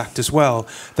fast-tracked as well.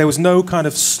 There was no kind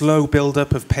of slow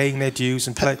build-up of paying their dues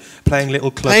and playing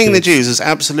little club Paying gigs. the dues is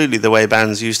absolutely the way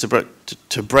bands used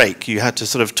to break. You had to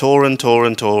sort of tour and tour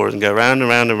and tour and go round and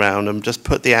round and round and just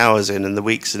put the hours in and the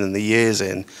weeks in and the years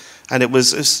in. And it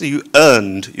was, you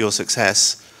earned your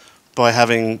success by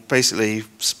having basically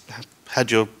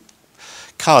had your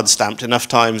card stamped enough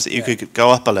times that you could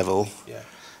go up a level. Yeah.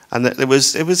 And it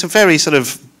was a very sort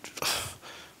of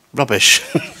rubbish.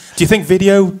 Do you think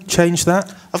video changed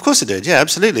that? Of course it did. Yeah,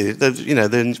 absolutely.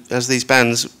 As these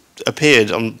bands appeared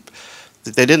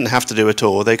they didn't have to do a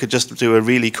tour. They could just do a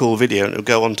really cool video and it would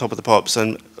go on top of the pops.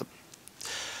 And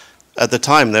at the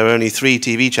time, there were only 3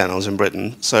 TV channels in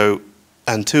Britain,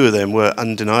 and 2 of them were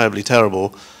undeniably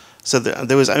terrible. So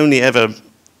there was only ever,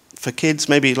 for kids,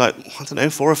 maybe like, I don't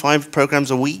know, 4 or 5 programs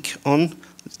a week on.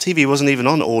 TV wasn't even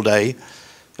on all day.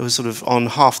 It was sort of on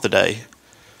half the day.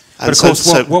 And but of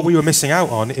course, what we were missing out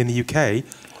on in the UK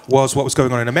was what was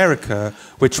going on in America,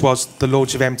 which was the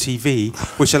launch of MTV,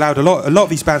 which allowed a lot of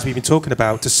these bands we've been talking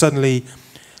about to suddenly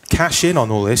cash in on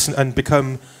all this and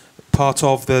become part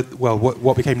of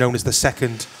what became known as the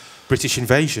second British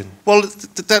invasion. Well,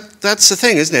 that's the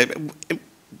thing, isn't it?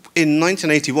 In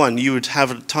 1981, you would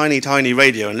have a tiny, tiny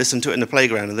radio and listen to it in the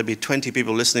playground, and there'd be 20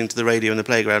 people listening to the radio in the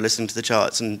playground, listening to the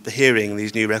charts and hearing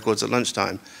these new records at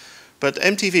lunchtime. But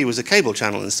MTV was a cable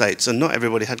channel in the States, and not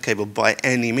everybody had cable by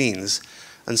any means.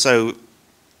 And so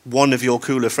one of your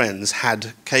cooler friends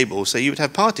had cable, so you would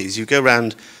have parties. You'd go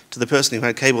round to the person who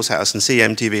had cable's house and see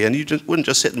MTV, and you wouldn't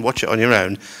just sit and watch it on your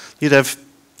own. You'd have,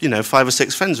 5 or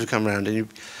 6 friends would come round, and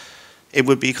it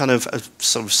would be kind of a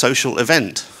sort of social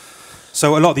event.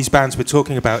 So a lot of these bands we're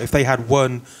talking about, if they had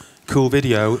one cool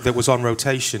video that was on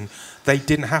rotation, they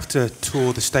didn't have to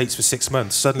tour the States for 6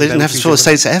 months. Suddenly they didn't have to tour the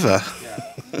States ever.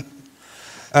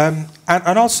 Yeah.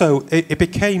 And also, it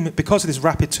became, because of this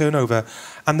rapid turnover,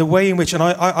 and the way in which, and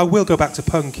I will go back to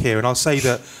punk here, and I'll say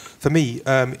that, for me,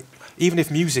 even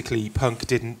if musically punk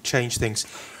didn't change things,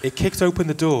 it kicked open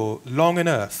the door long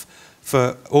enough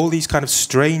for all these kind of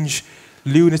strange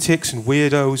lunatics and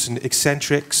weirdos and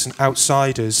eccentrics and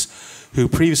outsiders who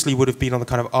previously would have been on the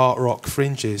kind of art rock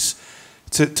fringes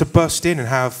to bust in and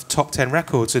have top 10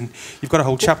 records. And you've got a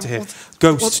whole chapter here.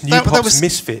 Ghosts, New Pop's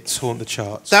Misfits haunt the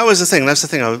charts. That was the thing. That's the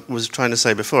thing I was trying to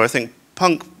say before. I think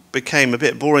punk became a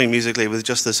bit boring musically with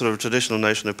just the sort of traditional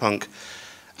notion of punk.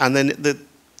 And then the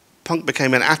punk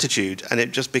became an attitude, and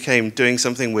it just became doing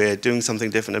something weird, doing something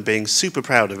different, and being super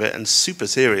proud of it and super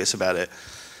serious about it.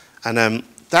 And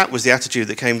that was the attitude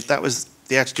that came. That was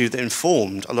the attitude that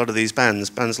informed a lot of these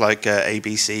bands like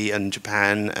ABC and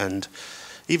Japan and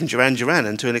even Duran Duran,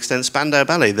 and to an extent Spandau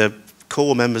Ballet. The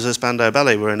core members of Spandau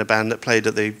Ballet were in a band that played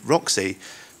at the Roxy,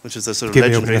 which is the sort of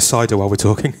legendary... Give me a cider while we're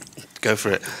talking. Go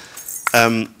for it.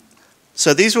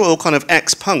 So these were all kind of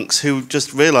ex-punks who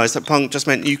just realised that punk just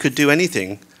meant you could do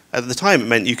anything. At the time it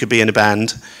meant you could be in a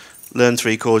band, learn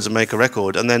 3 chords and make a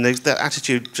record, and then that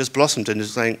attitude just blossomed into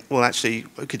saying, well, actually,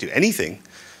 we could do anything.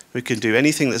 We can do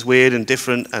anything that's weird and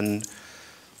different and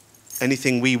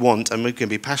anything we want, and we can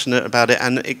be passionate about it,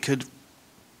 and it could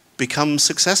become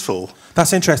successful.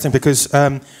 That's interesting because,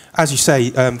 as you say,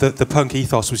 the punk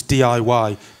ethos was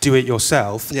DIY, do it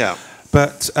yourself. Yeah.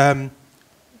 But in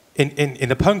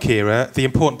the punk era, the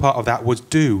important part of that was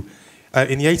do.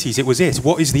 In the 80s, it was it.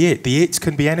 What is the it? The it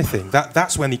can be anything.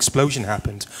 That's when the explosion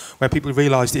happened, when people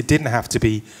realised it didn't have to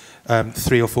be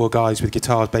 3 or 4 guys with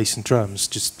guitars, bass and drums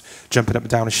just jumping up and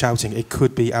down and shouting. It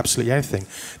could be absolutely anything.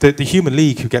 The Human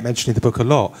League, who get mentioned in the book a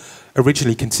lot,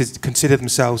 originally considered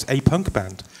themselves a punk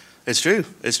band. It's true,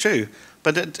 it's true.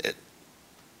 But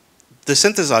the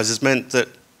synthesizers meant that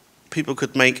people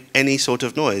could make any sort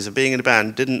of noise. And being in a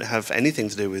band didn't have anything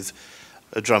to do with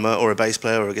a drummer or a bass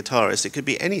player or a guitarist. It could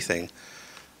be anything.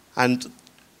 And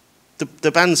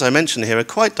the bands I mentioned here are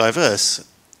quite diverse,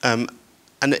 and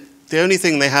the only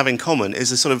thing they have in common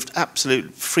is a sort of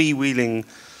absolute freewheeling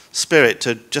spirit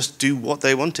to just do what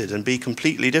they wanted and be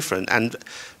completely different and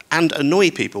annoy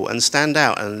people and stand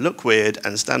out and look weird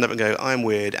and stand up and go, I'm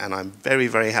weird and I'm very,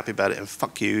 very happy about it and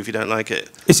fuck you if you don't like it.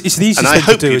 It's the easiest and thing I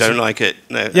hope to do you don't like it.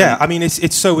 No, yeah, I mean,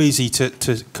 it's so easy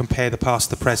to compare the past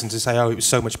to the present and say, oh, it was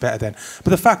so much better then. But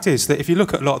the fact is that if you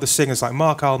look at a lot of the singers like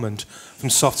Mark Almond from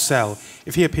Soft Cell,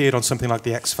 if he appeared on something like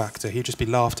The X Factor, he'd just be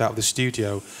laughed out of the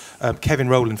studio. Kevin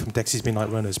Rowland from Dexys Midnight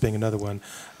Runners being another one.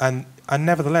 And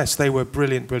nevertheless, they were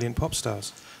brilliant, brilliant pop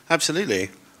stars. Absolutely.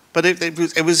 But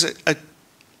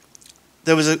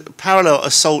there was a parallel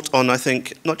assault on, I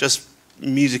think, not just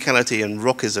musicality and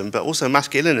rockism, but also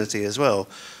masculinity as well,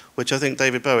 which I think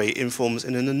David Bowie informs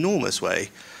in an enormous way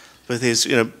with his,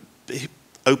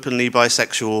 openly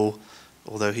bisexual,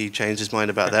 although he changed his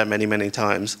mind about that many, many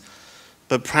times,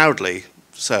 but proudly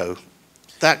so.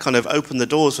 That kind of opened the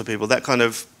doors for people. That kind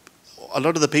of, a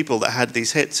lot of the people that had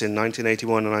these hits in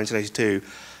 1981 and 1982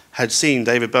 had seen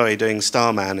David Bowie doing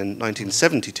Starman in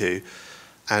 1972,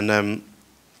 and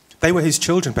they were his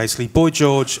children, basically. Boy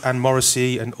George and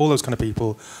Morrissey and all those kind of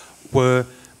people were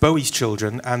Bowie's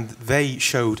children, and they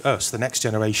showed us, the next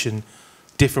generation,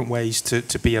 different ways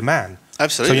to be a man.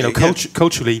 Absolutely. So,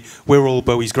 culturally, we're all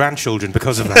Bowie's grandchildren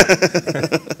because of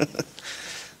that.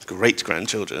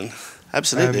 Great-grandchildren.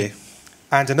 Absolutely.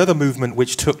 And another movement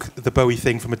which took the Bowie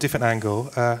thing from a different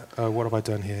angle. What have I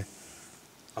done here?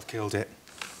 I've killed it.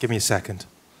 Give me a second.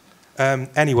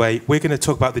 Anyway, we're going to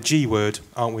talk about the G word,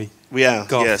 aren't we? We are,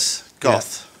 Goth. yes.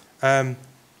 Goth. Yeah.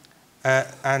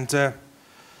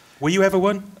 Were you ever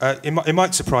one? It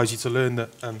might surprise you to learn that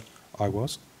I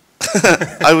was.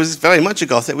 I was very much a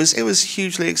goth. It was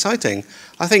hugely exciting.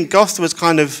 I think goth was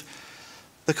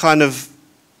the kind of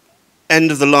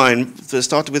end of the line that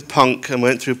started with punk and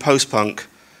went through post-punk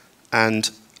and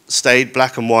stayed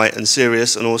black and white and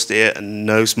serious and austere and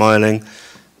no smiling.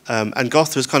 And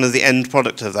goth was kind of the end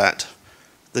product of that.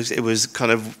 It was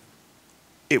kind of,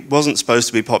 it wasn't supposed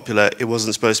to be popular, it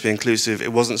wasn't supposed to be inclusive,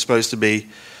 it wasn't supposed to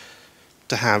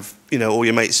have, all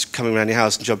your mates coming around your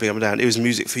house and jumping up and down. It was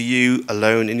music for you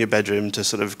alone in your bedroom to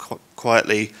sort of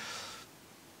quietly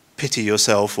pity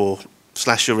yourself or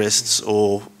slash your wrists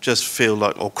or just feel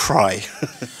like, or cry.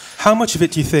 How much of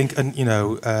it do you think, and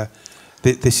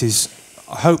this is,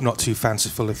 I hope not too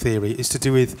fanciful a theory, is to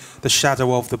do with the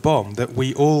shadow of the bomb, that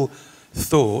we all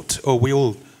thought, or we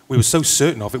were so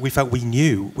certain of it, we felt we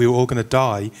knew we were all going to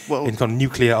die in kind of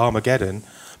nuclear Armageddon.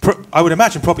 I would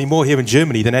imagine probably more here in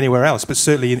Germany than anywhere else, but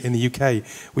certainly in the UK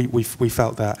we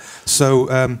felt that. So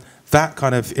that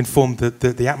kind of informed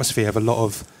the atmosphere of a lot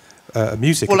of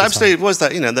music. Well, absolutely, it was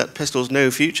that, that Pistols'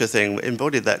 No Future thing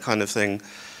embodied that kind of thing.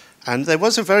 And there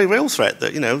was a very real threat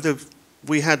that,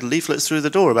 we had leaflets through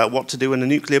the door about what to do when a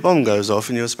nuclear bomb goes off,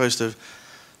 and you're supposed to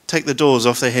take the doors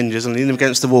off their hinges and lean them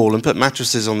against the wall and put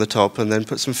mattresses on the top and then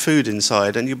put some food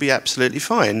inside and you'll be absolutely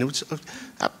fine. It was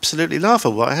absolutely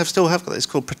laughable. I still have got it. It's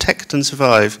called Protect and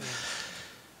Survive.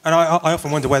 And I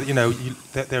often wonder whether,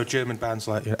 there are German bands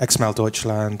like Ex-Mal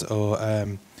Deutschland or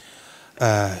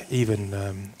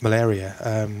even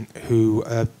Malaria who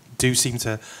do seem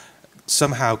to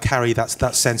somehow carry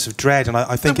that sense of dread, and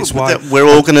I think it's why we're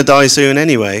all going to die soon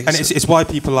anyway. And it's why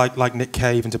people like Nick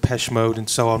Cave and Depeche Mode and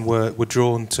so on were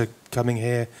drawn to coming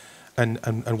here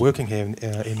and working here in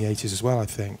the 80s as well, I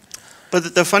think.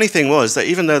 But the funny thing was that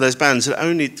even though those bands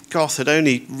goth had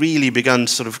only really begun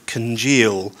to sort of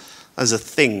congeal as a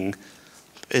thing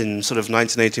in sort of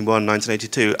 1981,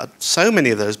 1982, so many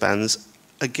of those bands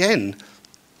again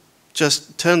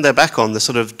just turned their back on the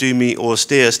sort of doomy,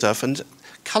 austere stuff, and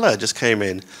colour just came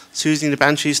in. Susie and the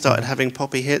Banshees started having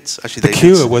poppy hits. Actually, The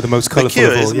Cure were the most colourful. The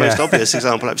Cure is the most obvious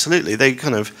example, absolutely. They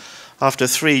kind of, after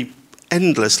 3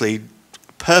 endlessly,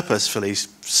 purposefully,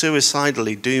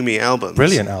 suicidally doomy albums.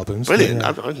 Brilliant albums. Brilliant,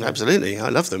 absolutely. I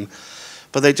love them.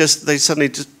 But they suddenly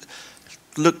just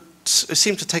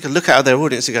seemed to take a look out of their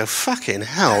audience and go, fucking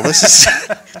hell, this is...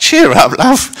 cheer up,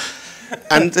 love.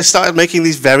 And they started making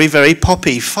these very, very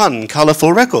poppy, fun,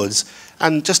 colourful records.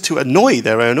 And just to annoy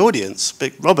their own audience.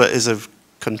 But Robert is a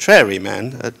contrary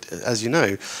man, as you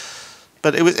know.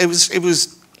 But it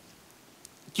was.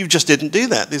 You just didn't do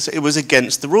that. It was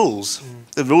against the rules.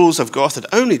 The rules of goth had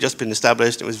only just been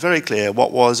established. It was very clear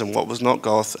what was and what was not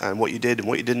goth, and what you did and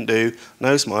what you didn't do.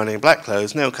 No smiling, black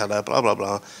clothes, no colour, blah blah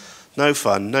blah. No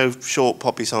fun, no short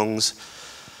poppy songs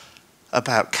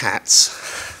about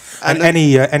cats. And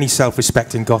any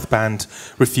self-respecting goth band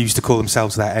refused to call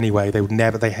themselves that anyway.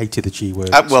 They hated the G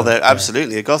word.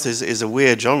 Absolutely. Goth is a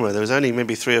weird genre. There was only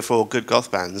maybe 3 or 4 good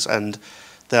goth bands, and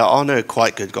there are no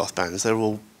quite good goth bands. They're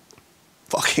all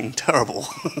fucking terrible.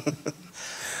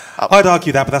 I'd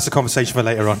argue that, but that's a conversation for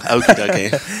later on.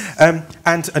 Okay.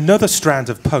 And another strand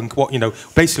of punk,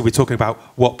 basically we're talking about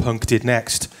what punk did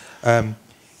next,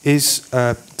 is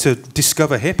to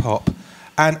discover hip hop.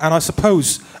 And I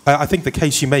suppose, I think the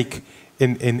case you make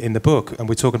in the book, and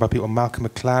we're talking about people, Malcolm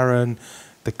McLaren,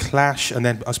 The Clash, and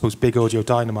then I suppose Big Audio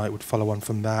Dynamite would follow on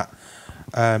from that.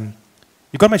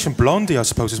 You've got to mention Blondie, I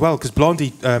suppose, as well, because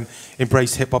Blondie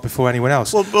embraced hip hop before anyone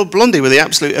else. Well, Blondie were the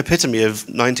absolute epitome of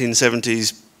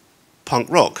 1970s punk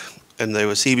rock, and they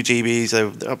were CBGBs. They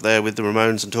were up there with the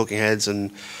Ramones and Talking Heads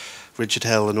and Richard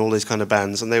Hell and all these kind of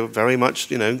bands, and they were very much,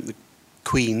 the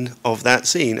queen of that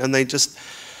scene. And they just,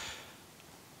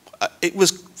 it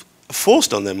was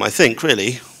forced on them, I think,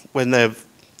 really, when they're,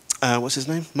 what's his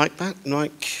name? Mike. Who are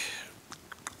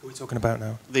we talking about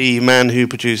now? The man who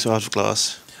produced Heart of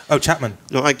Glass. Oh, Chapman.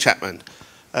 No, Mike Chapman.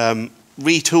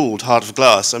 Retooled Heart of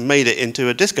Glass and made it into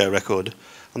a disco record.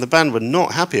 And the band were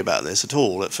not happy about this at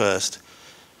all at first.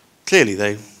 Clearly,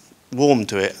 they warmed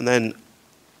to it. And then,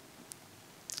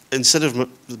 instead of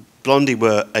Blondie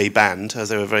were a band, as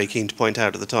they were very keen to point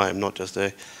out at the time, not just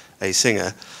a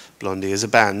singer, Blondie is a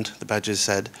band, the Badgers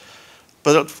said.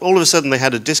 But all of a sudden, they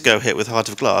had a disco hit with Heart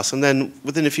of Glass. And then,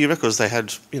 within a few records, they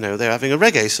had, they were having a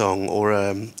reggae song, or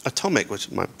Atomic, which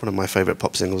is one of my favourite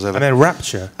pop singles ever. And then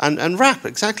Rapture. And rap,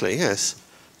 exactly, yes.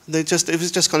 It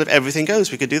was just kind of everything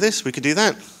goes. We could do this, we could do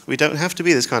that. We don't have to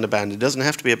be this kind of band. It doesn't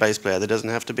have to be a bass player. There doesn't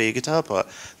have to be a guitar part.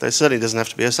 There certainly doesn't have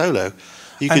to be a solo.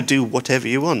 You could do whatever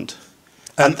you want.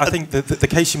 And I think the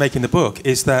case you make in the book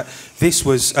is that this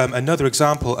was another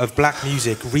example of black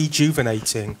music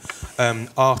rejuvenating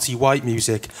arty white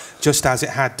music, just as it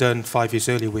had done 5 years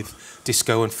earlier with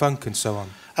disco and funk and so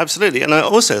on. Absolutely. And I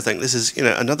also think this is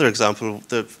another example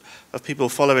of people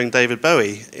following David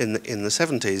Bowie in the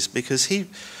 70s, because he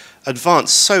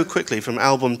advanced so quickly from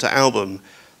album to album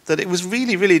that it was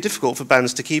really, really difficult for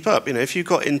bands to keep up. If you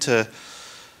got into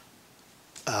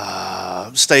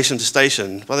station to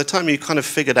station, by the time you kind of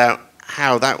figured out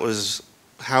how that was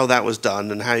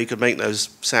done and how you could make those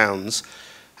sounds,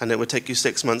 and it would take you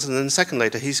 6 months, and then a second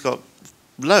later he's got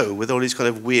Low with all these kind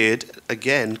of weird,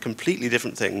 again, completely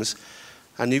different things.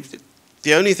 And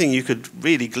the only thing you could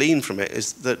really glean from it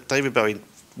is that David Bowie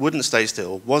wouldn't stay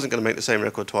still, wasn't going to make the same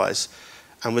record twice,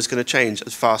 and was going to change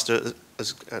as fast and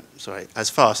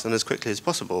as quickly as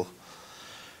possible.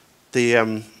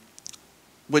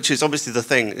 Which is obviously the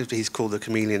thing, he's called the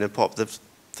chameleon of pop, the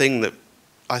thing that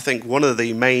I think one of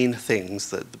the main things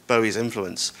that Bowie's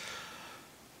influence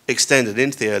extended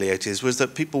into the early 80s was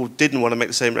that people didn't want to make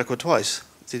the same record twice.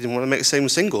 They didn't want to make the same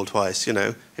single twice,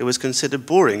 It was considered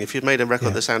boring. If you'd made a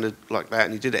record that sounded like that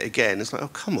and you did it again, it's like, oh,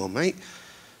 come on, mate,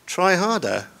 try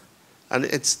harder. And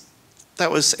it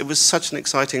was such an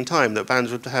exciting time that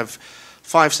bands would have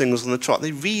 5 singles on the trot.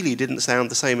 They really didn't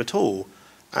sound the same at all.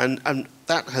 And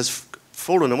that has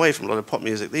fallen away from a lot of pop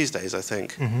music these days, I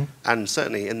think. Mm-hmm. And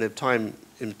certainly in the time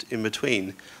in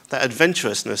between, that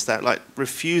adventurousness, that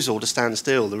refusal to stand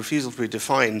still, the refusal to be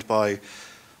defined by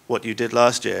what you did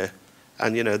last year,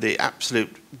 and the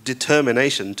absolute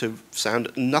determination to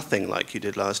sound nothing like you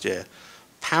did last year,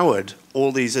 powered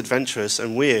all these adventurous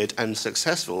and weird and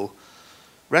successful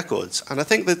records. And I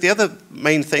think that the other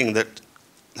main thing that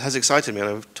has excited me,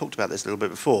 and I've talked about this a little bit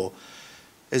before,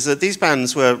 is that these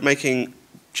bands were making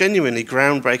genuinely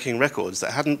groundbreaking records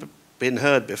that hadn't been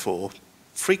heard before,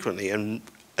 frequently and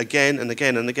again and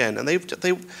again and again. And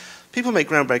people make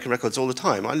groundbreaking records all the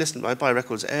time. I buy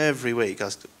records every week.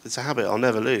 It's a habit I'll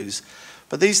never lose.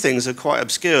 But these things are quite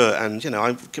obscure, and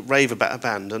I rave about a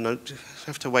band, and I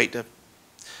have to wait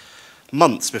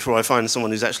months before I find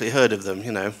someone who's actually heard of them.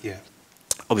 Yeah.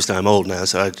 Obviously, I'm old now,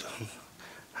 so I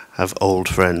have old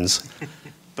friends.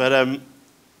 But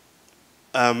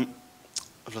I've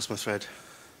lost my thread.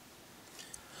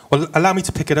 Well, allow me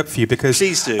to pick it up for you, because...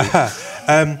 Please do.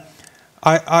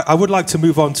 I would like to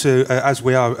move on to, as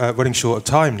we are running short of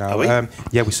time now. Are we?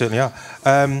 Yeah, we certainly are.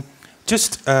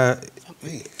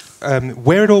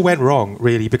 Where it all went wrong,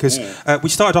 really, because we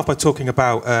started off by talking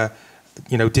about,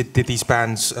 did these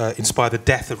bands inspire the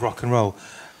death of rock and roll?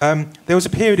 There was a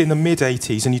period in the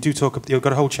mid-'80s, and you've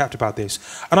got a whole chapter about this,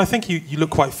 and I think you look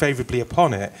quite favourably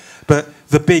upon it, but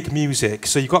the big music,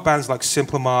 so you've got bands like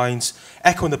Simple Minds,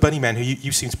 Echo and the Bunnymen, who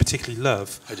you seem to particularly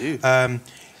love. I do.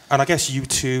 And I guess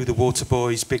U2, the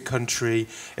Waterboys, Big Country,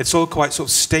 it's all quite sort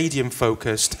of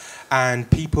stadium-focused, and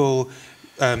people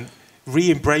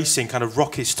re-embracing kind of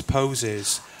rockist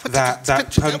poses that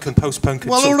punk and post-punk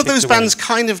had Well, sort all of those kicked away. bands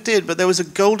kind of did, but there was a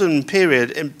golden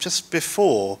period just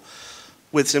before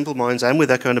with Simple Minds and with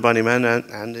Echo and the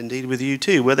Bunnymen and indeed with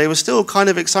U2, where they were still kind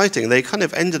of exciting. They kind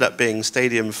of ended up being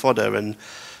stadium fodder and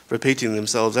repeating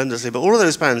themselves endlessly. But all of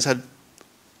those bands had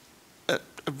a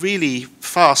really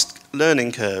fast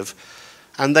learning curve.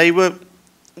 And they were,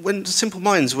 when Simple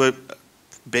Minds were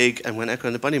big and when Echo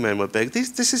and the Bunnymen were big,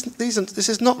 this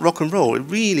is not rock and roll. It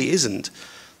really isn't.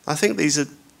 I think these are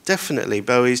definitely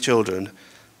Bowie's children,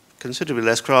 considerably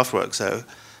less Kraftwerk so.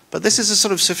 But this is a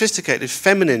sort of sophisticated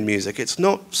feminine music. It's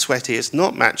not sweaty, it's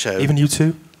not macho. Even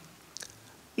U2?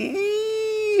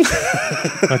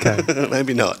 Okay.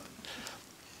 Maybe not.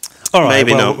 All right,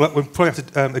 Maybe well, not. we'll probably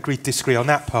have to agree to disagree on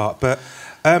that part. But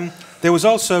there was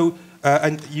also,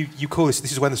 and you call this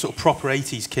is when the sort of proper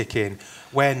 80s kick in,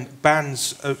 when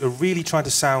bands are really trying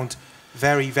to sound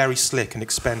very, very slick and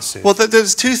expensive. Well,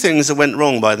 there's two things that went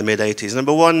wrong by the mid-80s.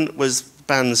 Number one was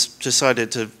bands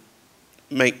decided to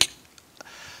make...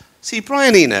 See,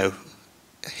 Brian Eno,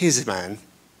 he's a man.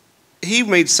 He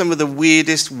made some of the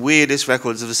weirdest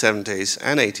records of the 70s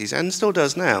and 80s, and still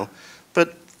does now.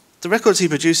 But the records he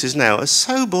produces now are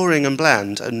so boring and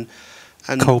bland, and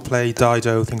Coldplay,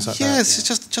 Dido, things like that. Yes,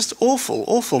 it's just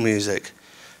awful music.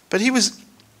 But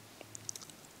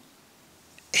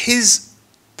his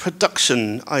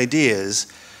production ideas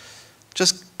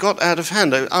just got out of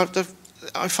hand.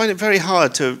 I find it very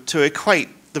hard to equate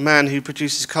the man who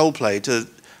produces Coldplay to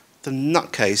the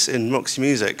nutcase in Roxy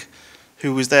Music,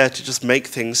 who was there to just make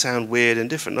things sound weird and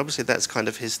different. Obviously, that's kind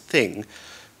of his thing,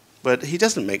 but he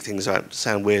doesn't make things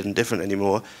sound weird and different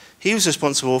anymore. He was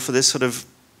responsible for this sort of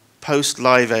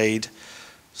post-Live Aid,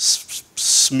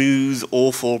 smooth,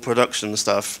 awful production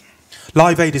stuff.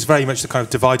 Live Aid is very much the kind of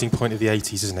dividing point of the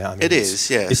 80s, isn't it? I mean, it is,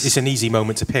 yes. It's an easy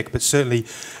moment to pick, but certainly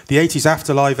the 80s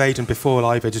after Live Aid and before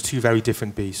Live Aid are two very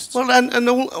different beasts. Well, and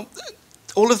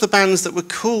all of the bands that were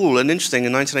cool and interesting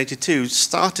in 1982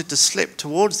 started to slip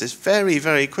towards this very,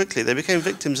 very quickly. They became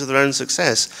victims of their own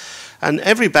success. And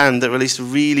every band that released a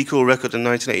really cool record in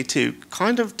 1982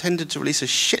 kind of tended to release a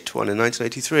shit one in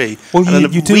 1983. Well, and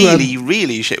then a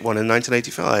really shit one in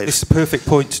 1985. It's the perfect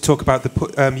point to talk about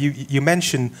you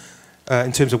mentioned,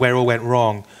 in terms of where it all went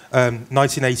wrong,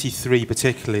 1983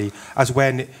 particularly, as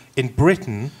when in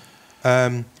Britain,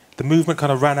 the movement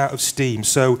kind of ran out of steam.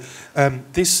 So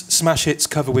this smash hits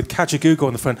cover with Kajagoogoo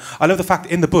on the front. I love the fact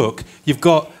that in the book you've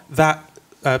got that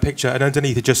picture and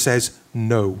underneath it just says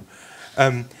no.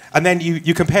 And then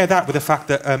you compare that with the fact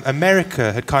that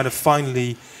America had kind kind of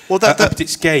finally upped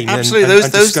its game and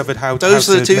discovered how to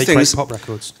make great pop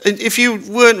records. If you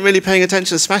weren't really paying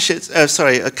attention to Smash Hits,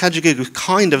 Kajagoogoo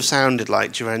kind of sounded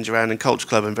like Duran Duran and Culture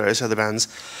Club and various other bands.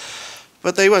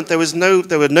 But they weren't. There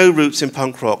were no roots in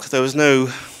punk rock. There was no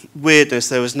weirdness.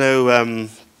 There was no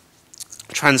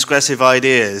transgressive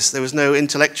ideas. There was no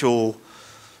intellectual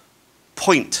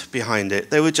point behind it.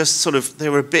 They were just they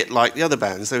were a bit like the other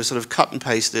bands. They were sort of cut and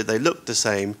pasted. They looked the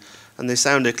same, and they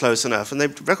sounded close enough. And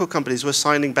record companies were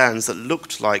signing bands that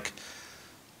looked like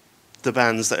the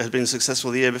bands that had been successful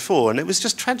the year before, and it was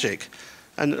just tragic.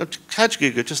 And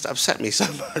Kajagoogoo just upset me so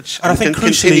much, and I think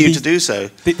continue to do so.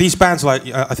 These bands, like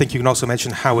I think you can also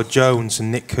mention Howard Jones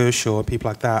and Nick Kershaw and people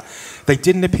like that, they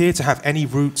didn't appear to have any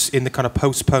roots in the kind of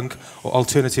post-punk or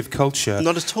alternative culture.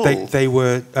 Not at all. They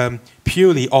were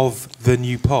purely of the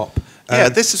new pop.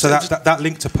 So that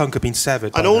link to punk had been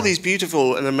severed. And all these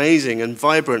beautiful and amazing and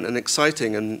vibrant and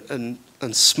exciting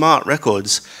and smart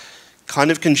records kind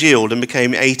of congealed and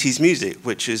became 80s music,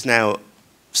 which is now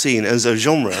seen as a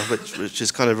genre, which is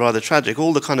kind of rather tragic.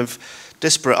 All the kind of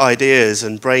disparate ideas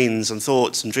and brains and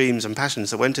thoughts and dreams and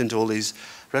passions that went into all these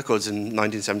records in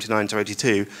 1979 to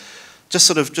 82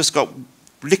 just got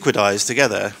liquidized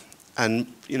together, and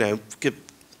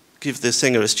give the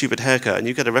singer a stupid haircut and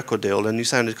you get a record deal and you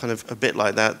sounded kind of a bit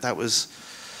like that. That was...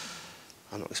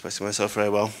 I'm not expressing myself very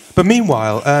well. But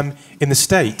meanwhile, in the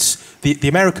States, the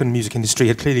American music industry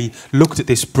had clearly looked at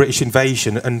this British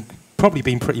invasion and probably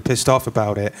been pretty pissed off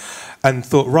about it and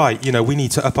thought, right, we need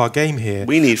to up our game here.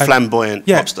 We need flamboyant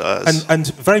pop stars. And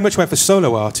very much went for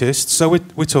solo artists. So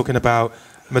we're talking about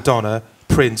Madonna,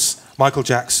 Prince, Michael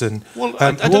Jackson, who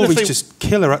always just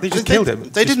killer. They just killed him.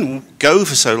 They didn't go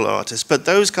for solo artists, but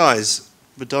those guys,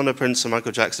 Madonna, Prince, and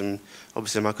Michael Jackson.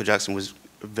 Obviously, Michael Jackson was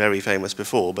very famous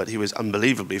before, but he was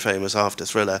unbelievably famous after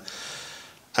Thriller.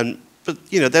 But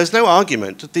there's no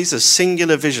argument. These are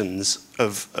singular visions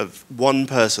of one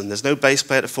person. There's no bass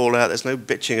player to fall out. There's no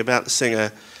bitching about the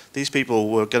singer. These people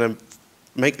were going to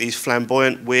make these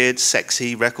flamboyant, weird,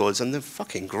 sexy records, and they're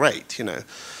fucking great,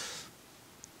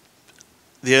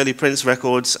 The early Prince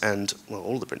records and, well,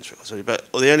 all the Prince records, really,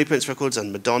 but the early Prince records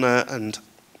and Madonna and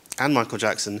Michael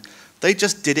Jackson, they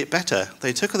just did it better.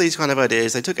 They took all these kind of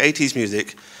ideas. They took 80s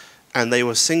music. and they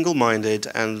were single-minded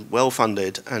and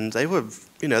well-funded, and they were,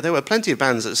 there were plenty of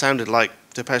bands that sounded like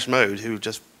Depeche Mode who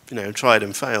just, tried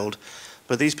and failed,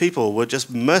 but these people were just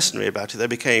mercenary about it. They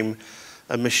became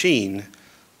a machine.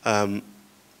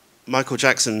 Michael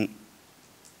Jackson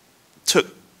took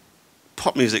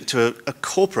pop music to a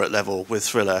corporate level with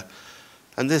Thriller,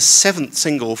 and this 7th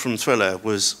single from Thriller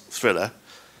was Thriller,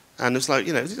 and it's like,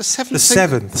 the seventh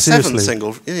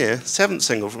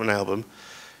single from an album,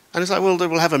 and it's like, well,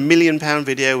 we'll have a £1 million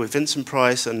video with Vincent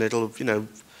Price, and it'll,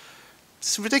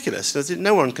 it's ridiculous.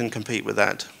 No one can compete with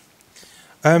that.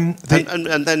 And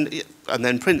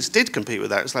then Prince did compete with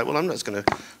that. It's like, well, I'm not going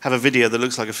to have a video that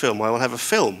looks like a film. I will have a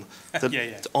film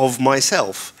of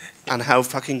myself and how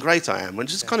fucking great I am,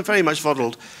 which is kind of very much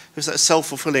modeled. It was that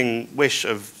self-fulfilling wish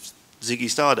of Ziggy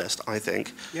Stardust, I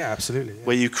think. Yeah, absolutely. Yeah.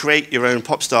 Where you create your own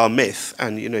pop star myth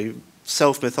and you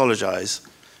self-mythologize,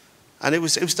 and it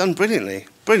was done brilliantly,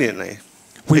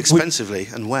 expensively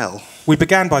and well. We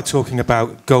began by talking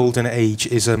about golden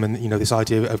age-ism and this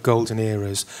idea of golden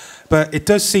eras, but it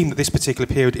does seem that this particular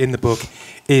period in the book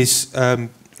is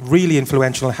really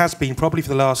influential and has been probably for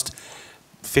the last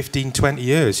 15, 20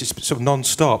 years. It's sort of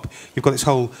non-stop. You've got this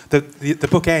whole... The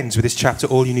book ends with this chapter,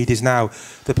 All You Need Is Now,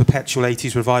 the perpetual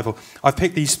 80s revival. I've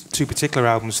picked these two particular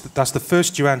albums. That's the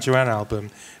first Duran Duran album,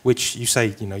 which you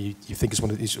say, you think is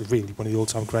really one of the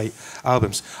all-time great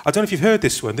albums. I don't know if you've heard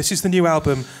this one. This is the new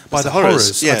album by the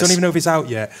Horrors. Yes. I don't even know if it's out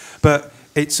yet, but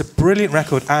it's a brilliant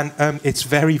record, and it's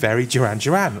very, very Duran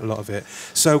Duran, a lot of it.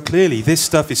 So clearly, this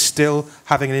stuff is still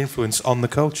having an influence on the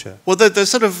culture. Well, the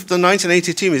sort of the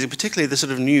 1982 music, particularly the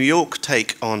sort of New York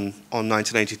take on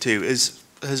 1982, has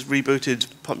rebooted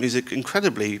pop music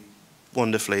incredibly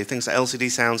wonderfully. Things like LCD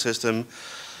Sound System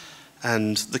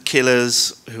and the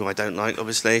Killers, who I don't like,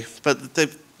 obviously, but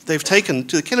they've taken...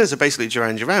 The Killers are basically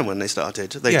Duran Duran when they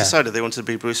started. They decided they wanted to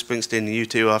be Bruce Springsteen and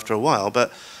U2 after a while,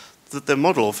 but the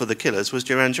model for the Killers was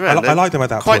Duran Duran. I like them at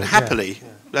that quite point. Happily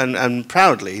and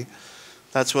proudly,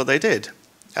 that's what they did.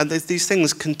 And these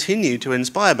things continue to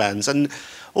inspire bands. And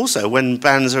also, when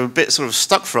bands are a bit sort of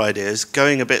stuck for ideas,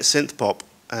 going a bit synth pop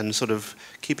and sort of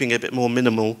keeping it a bit more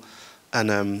minimal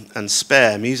and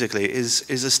spare musically is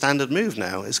a standard move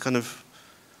now. It's kind of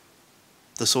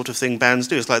the sort of thing bands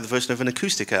do. It's like the version of an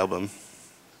acoustic album.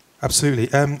 Absolutely.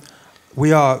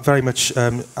 We are very much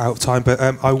out of time, but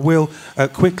I will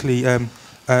quickly... well,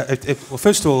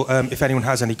 first of all, if anyone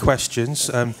has any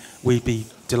questions, we'd be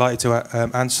delighted to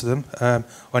answer them, or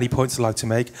any points they'd like to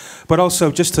make. But also,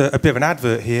 just a bit of an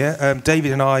advert here.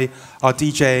 David and I are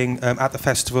DJing at the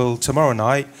festival tomorrow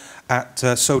night at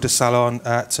Soda Salon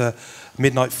at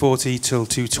midnight 40 till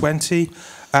 2:20.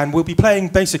 And we'll be playing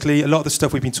basically a lot of the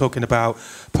stuff we've been talking about,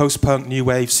 post-punk, new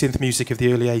wave, synth music of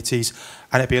the early 80s,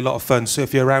 and it'll be a lot of fun. So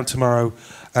if you're around tomorrow,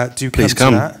 do come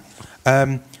to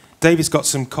that. David's got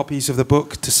some copies of the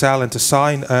book to sell and to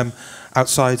sign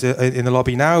outside in the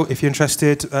lobby now, if you're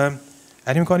interested.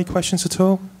 Anyone got any questions at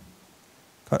all?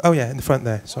 Oh yeah, in the front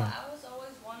there, sorry. Well, I was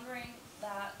always wondering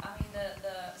that, I mean,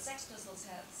 the Sex Pistols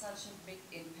had such a big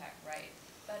impact, right?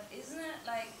 But isn't it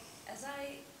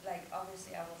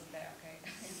obviously I wasn't there, okay?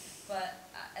 But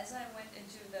as I went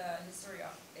into the history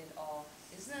of it all,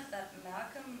 isn't it that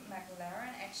Malcolm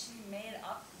McLaren actually made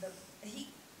up he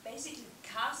basically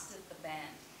casted the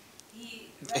band.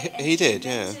 He did,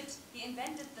 yeah. He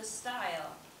invented the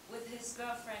style with his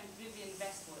girlfriend Vivian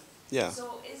Westwood. Yeah.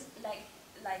 So is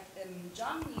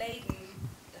John Lydon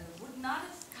would not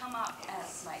have come up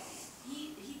as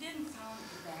he didn't found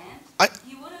the band.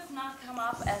 He would have not come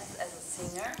up as a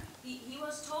singer. He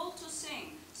was told to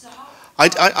sing. So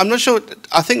I'm not sure.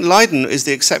 I think Lydon is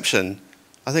the exception.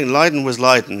 I think Lydon was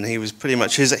Lydon. He was pretty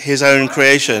much his own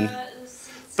creation.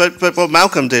 But what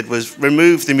Malcolm did was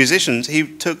remove the musicians. He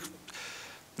took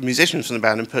the musicians from the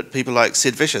band and put people like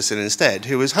Sid Vicious in instead,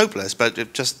 who was hopeless. But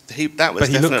that was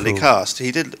definitely cast.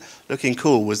 He did looking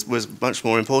cool was much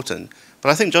more important. But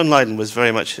I think John Lydon was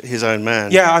very much his own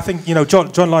man. Yeah, I think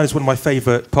John Lydon is one of my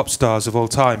favourite pop stars of all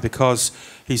time because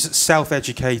he's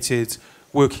self-educated,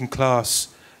 working class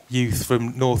youth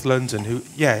from North London who,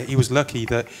 he was lucky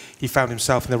that he found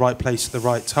himself in the right place at the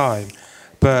right time.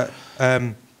 But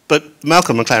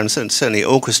Malcolm McLaren certainly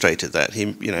orchestrated that.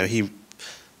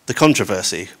 The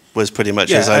controversy was pretty much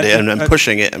his idea, and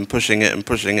pushing it and pushing it and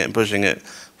pushing it and pushing it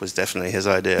was definitely his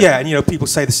idea. Yeah, and people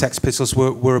say the Sex Pistols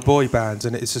were a boy band,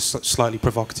 and it's a slightly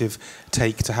provocative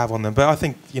take to have on them. But I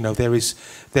think there is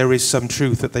some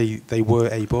truth that they were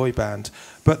a boy band,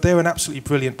 but they're an absolutely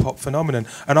brilliant pop phenomenon,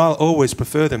 and I'll always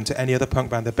prefer them to any other punk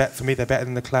band. For me, they're better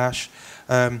than the Clash.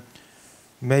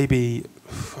 Maybe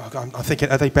I'm thinking,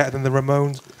 are they better than the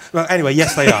Ramones? Well, anyway,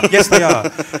 yes they are. Yes they are.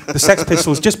 The Sex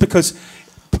Pistols, just because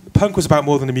punk was about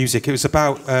more than the music. It was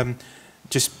about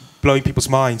just blowing people's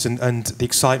minds and the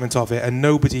excitement of it. And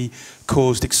nobody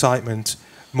caused excitement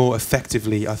more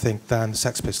effectively, I think, than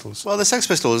Sex Pistols. Well, the Sex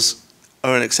Pistols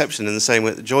are an exception in the same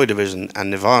way that Joy Division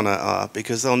and Nirvana are,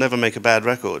 because they'll never make a bad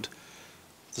record.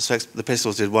 The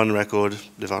Pistols did one record,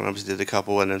 Nirvana obviously did a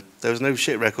couple, and there was no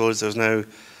shit records, there was no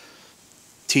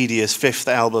tedious fifth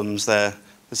albums there.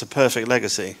 It's a perfect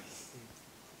legacy.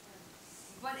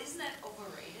 But isn't that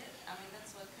overrated? I mean,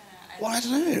 that's what kind of... Well, I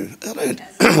don't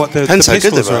know. What, the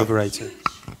Pistols are overrated?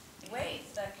 The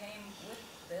wave that came with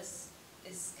this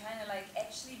is kind of like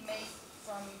actually made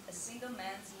from a single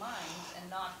man's mind and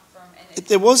not from an...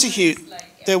 There was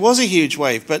a huge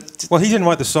wave, but... Well, he didn't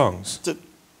write the songs.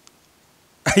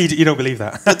 You don't believe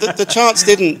that? The charts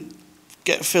didn't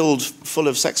get filled full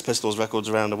of Sex Pistols records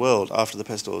around the world after the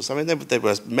Pistols. I mean, there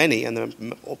were many, and they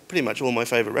were pretty much all my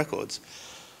favourite records.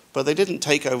 But they didn't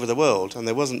take over the world, and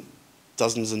there wasn't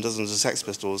dozens and dozens of Sex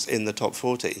Pistols in the top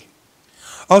 40.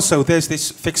 Also, there's this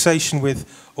fixation with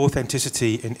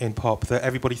authenticity in pop, that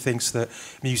everybody thinks that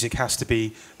music has to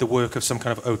be the work of some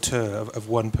kind of auteur, of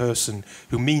one person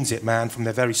who means it, man, from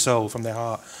their very soul, from their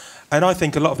heart. And I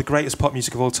think a lot of the greatest pop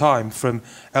music of all time, from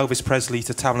Elvis Presley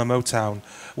to Tamla Motown,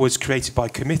 was created by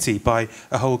committee, by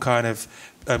a whole kind of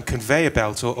conveyor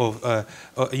belt or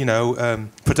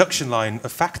production line, a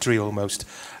factory almost.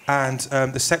 And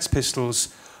the Sex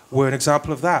Pistols were an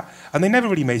example of that. And they never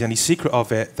really made any secret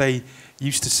of it. They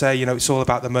used to say, you know, it's all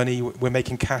about the money, we're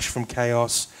making cash from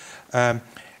chaos,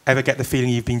 ever get the feeling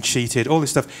you've been cheated, all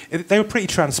this stuff. They were pretty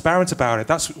transparent about it.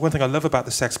 That's one thing I love about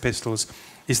the Sex Pistols,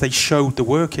 is they showed the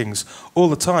workings all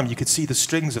the time. You could see the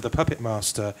strings of the puppet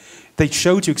master. They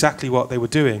showed you exactly what they were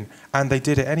doing, and they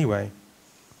did it anyway.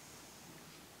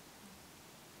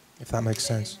 If that makes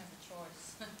sense.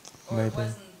 Maybe.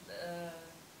 Maybe.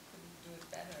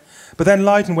 But then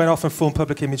Lydon went off and formed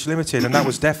Public Image Limited, and that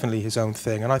was definitely his own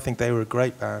thing, and I think they were a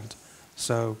great band.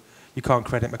 So you can't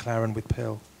credit McLaren with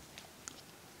Pill.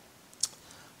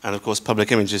 And of course,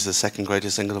 Public Image is the second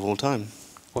greatest single of all time.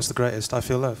 What's the greatest? I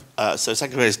Feel Love? So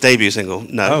second greatest debut single.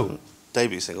 No. Oh.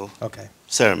 Debut single. Okay.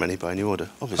 Ceremony by New Order,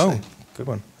 obviously. Oh, good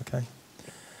one. Okay.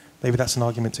 Maybe that's an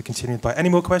argument to continue by. Any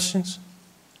more questions?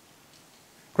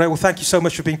 Great. Well, thank you so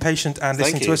much for being patient and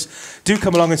listening to us. Do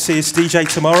come along and see us DJ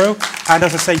tomorrow. And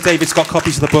as I say, David's got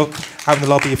copies of the book out in the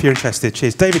lobby if you're interested.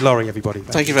 Cheers. David Laurie, everybody.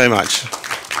 Thank you very much.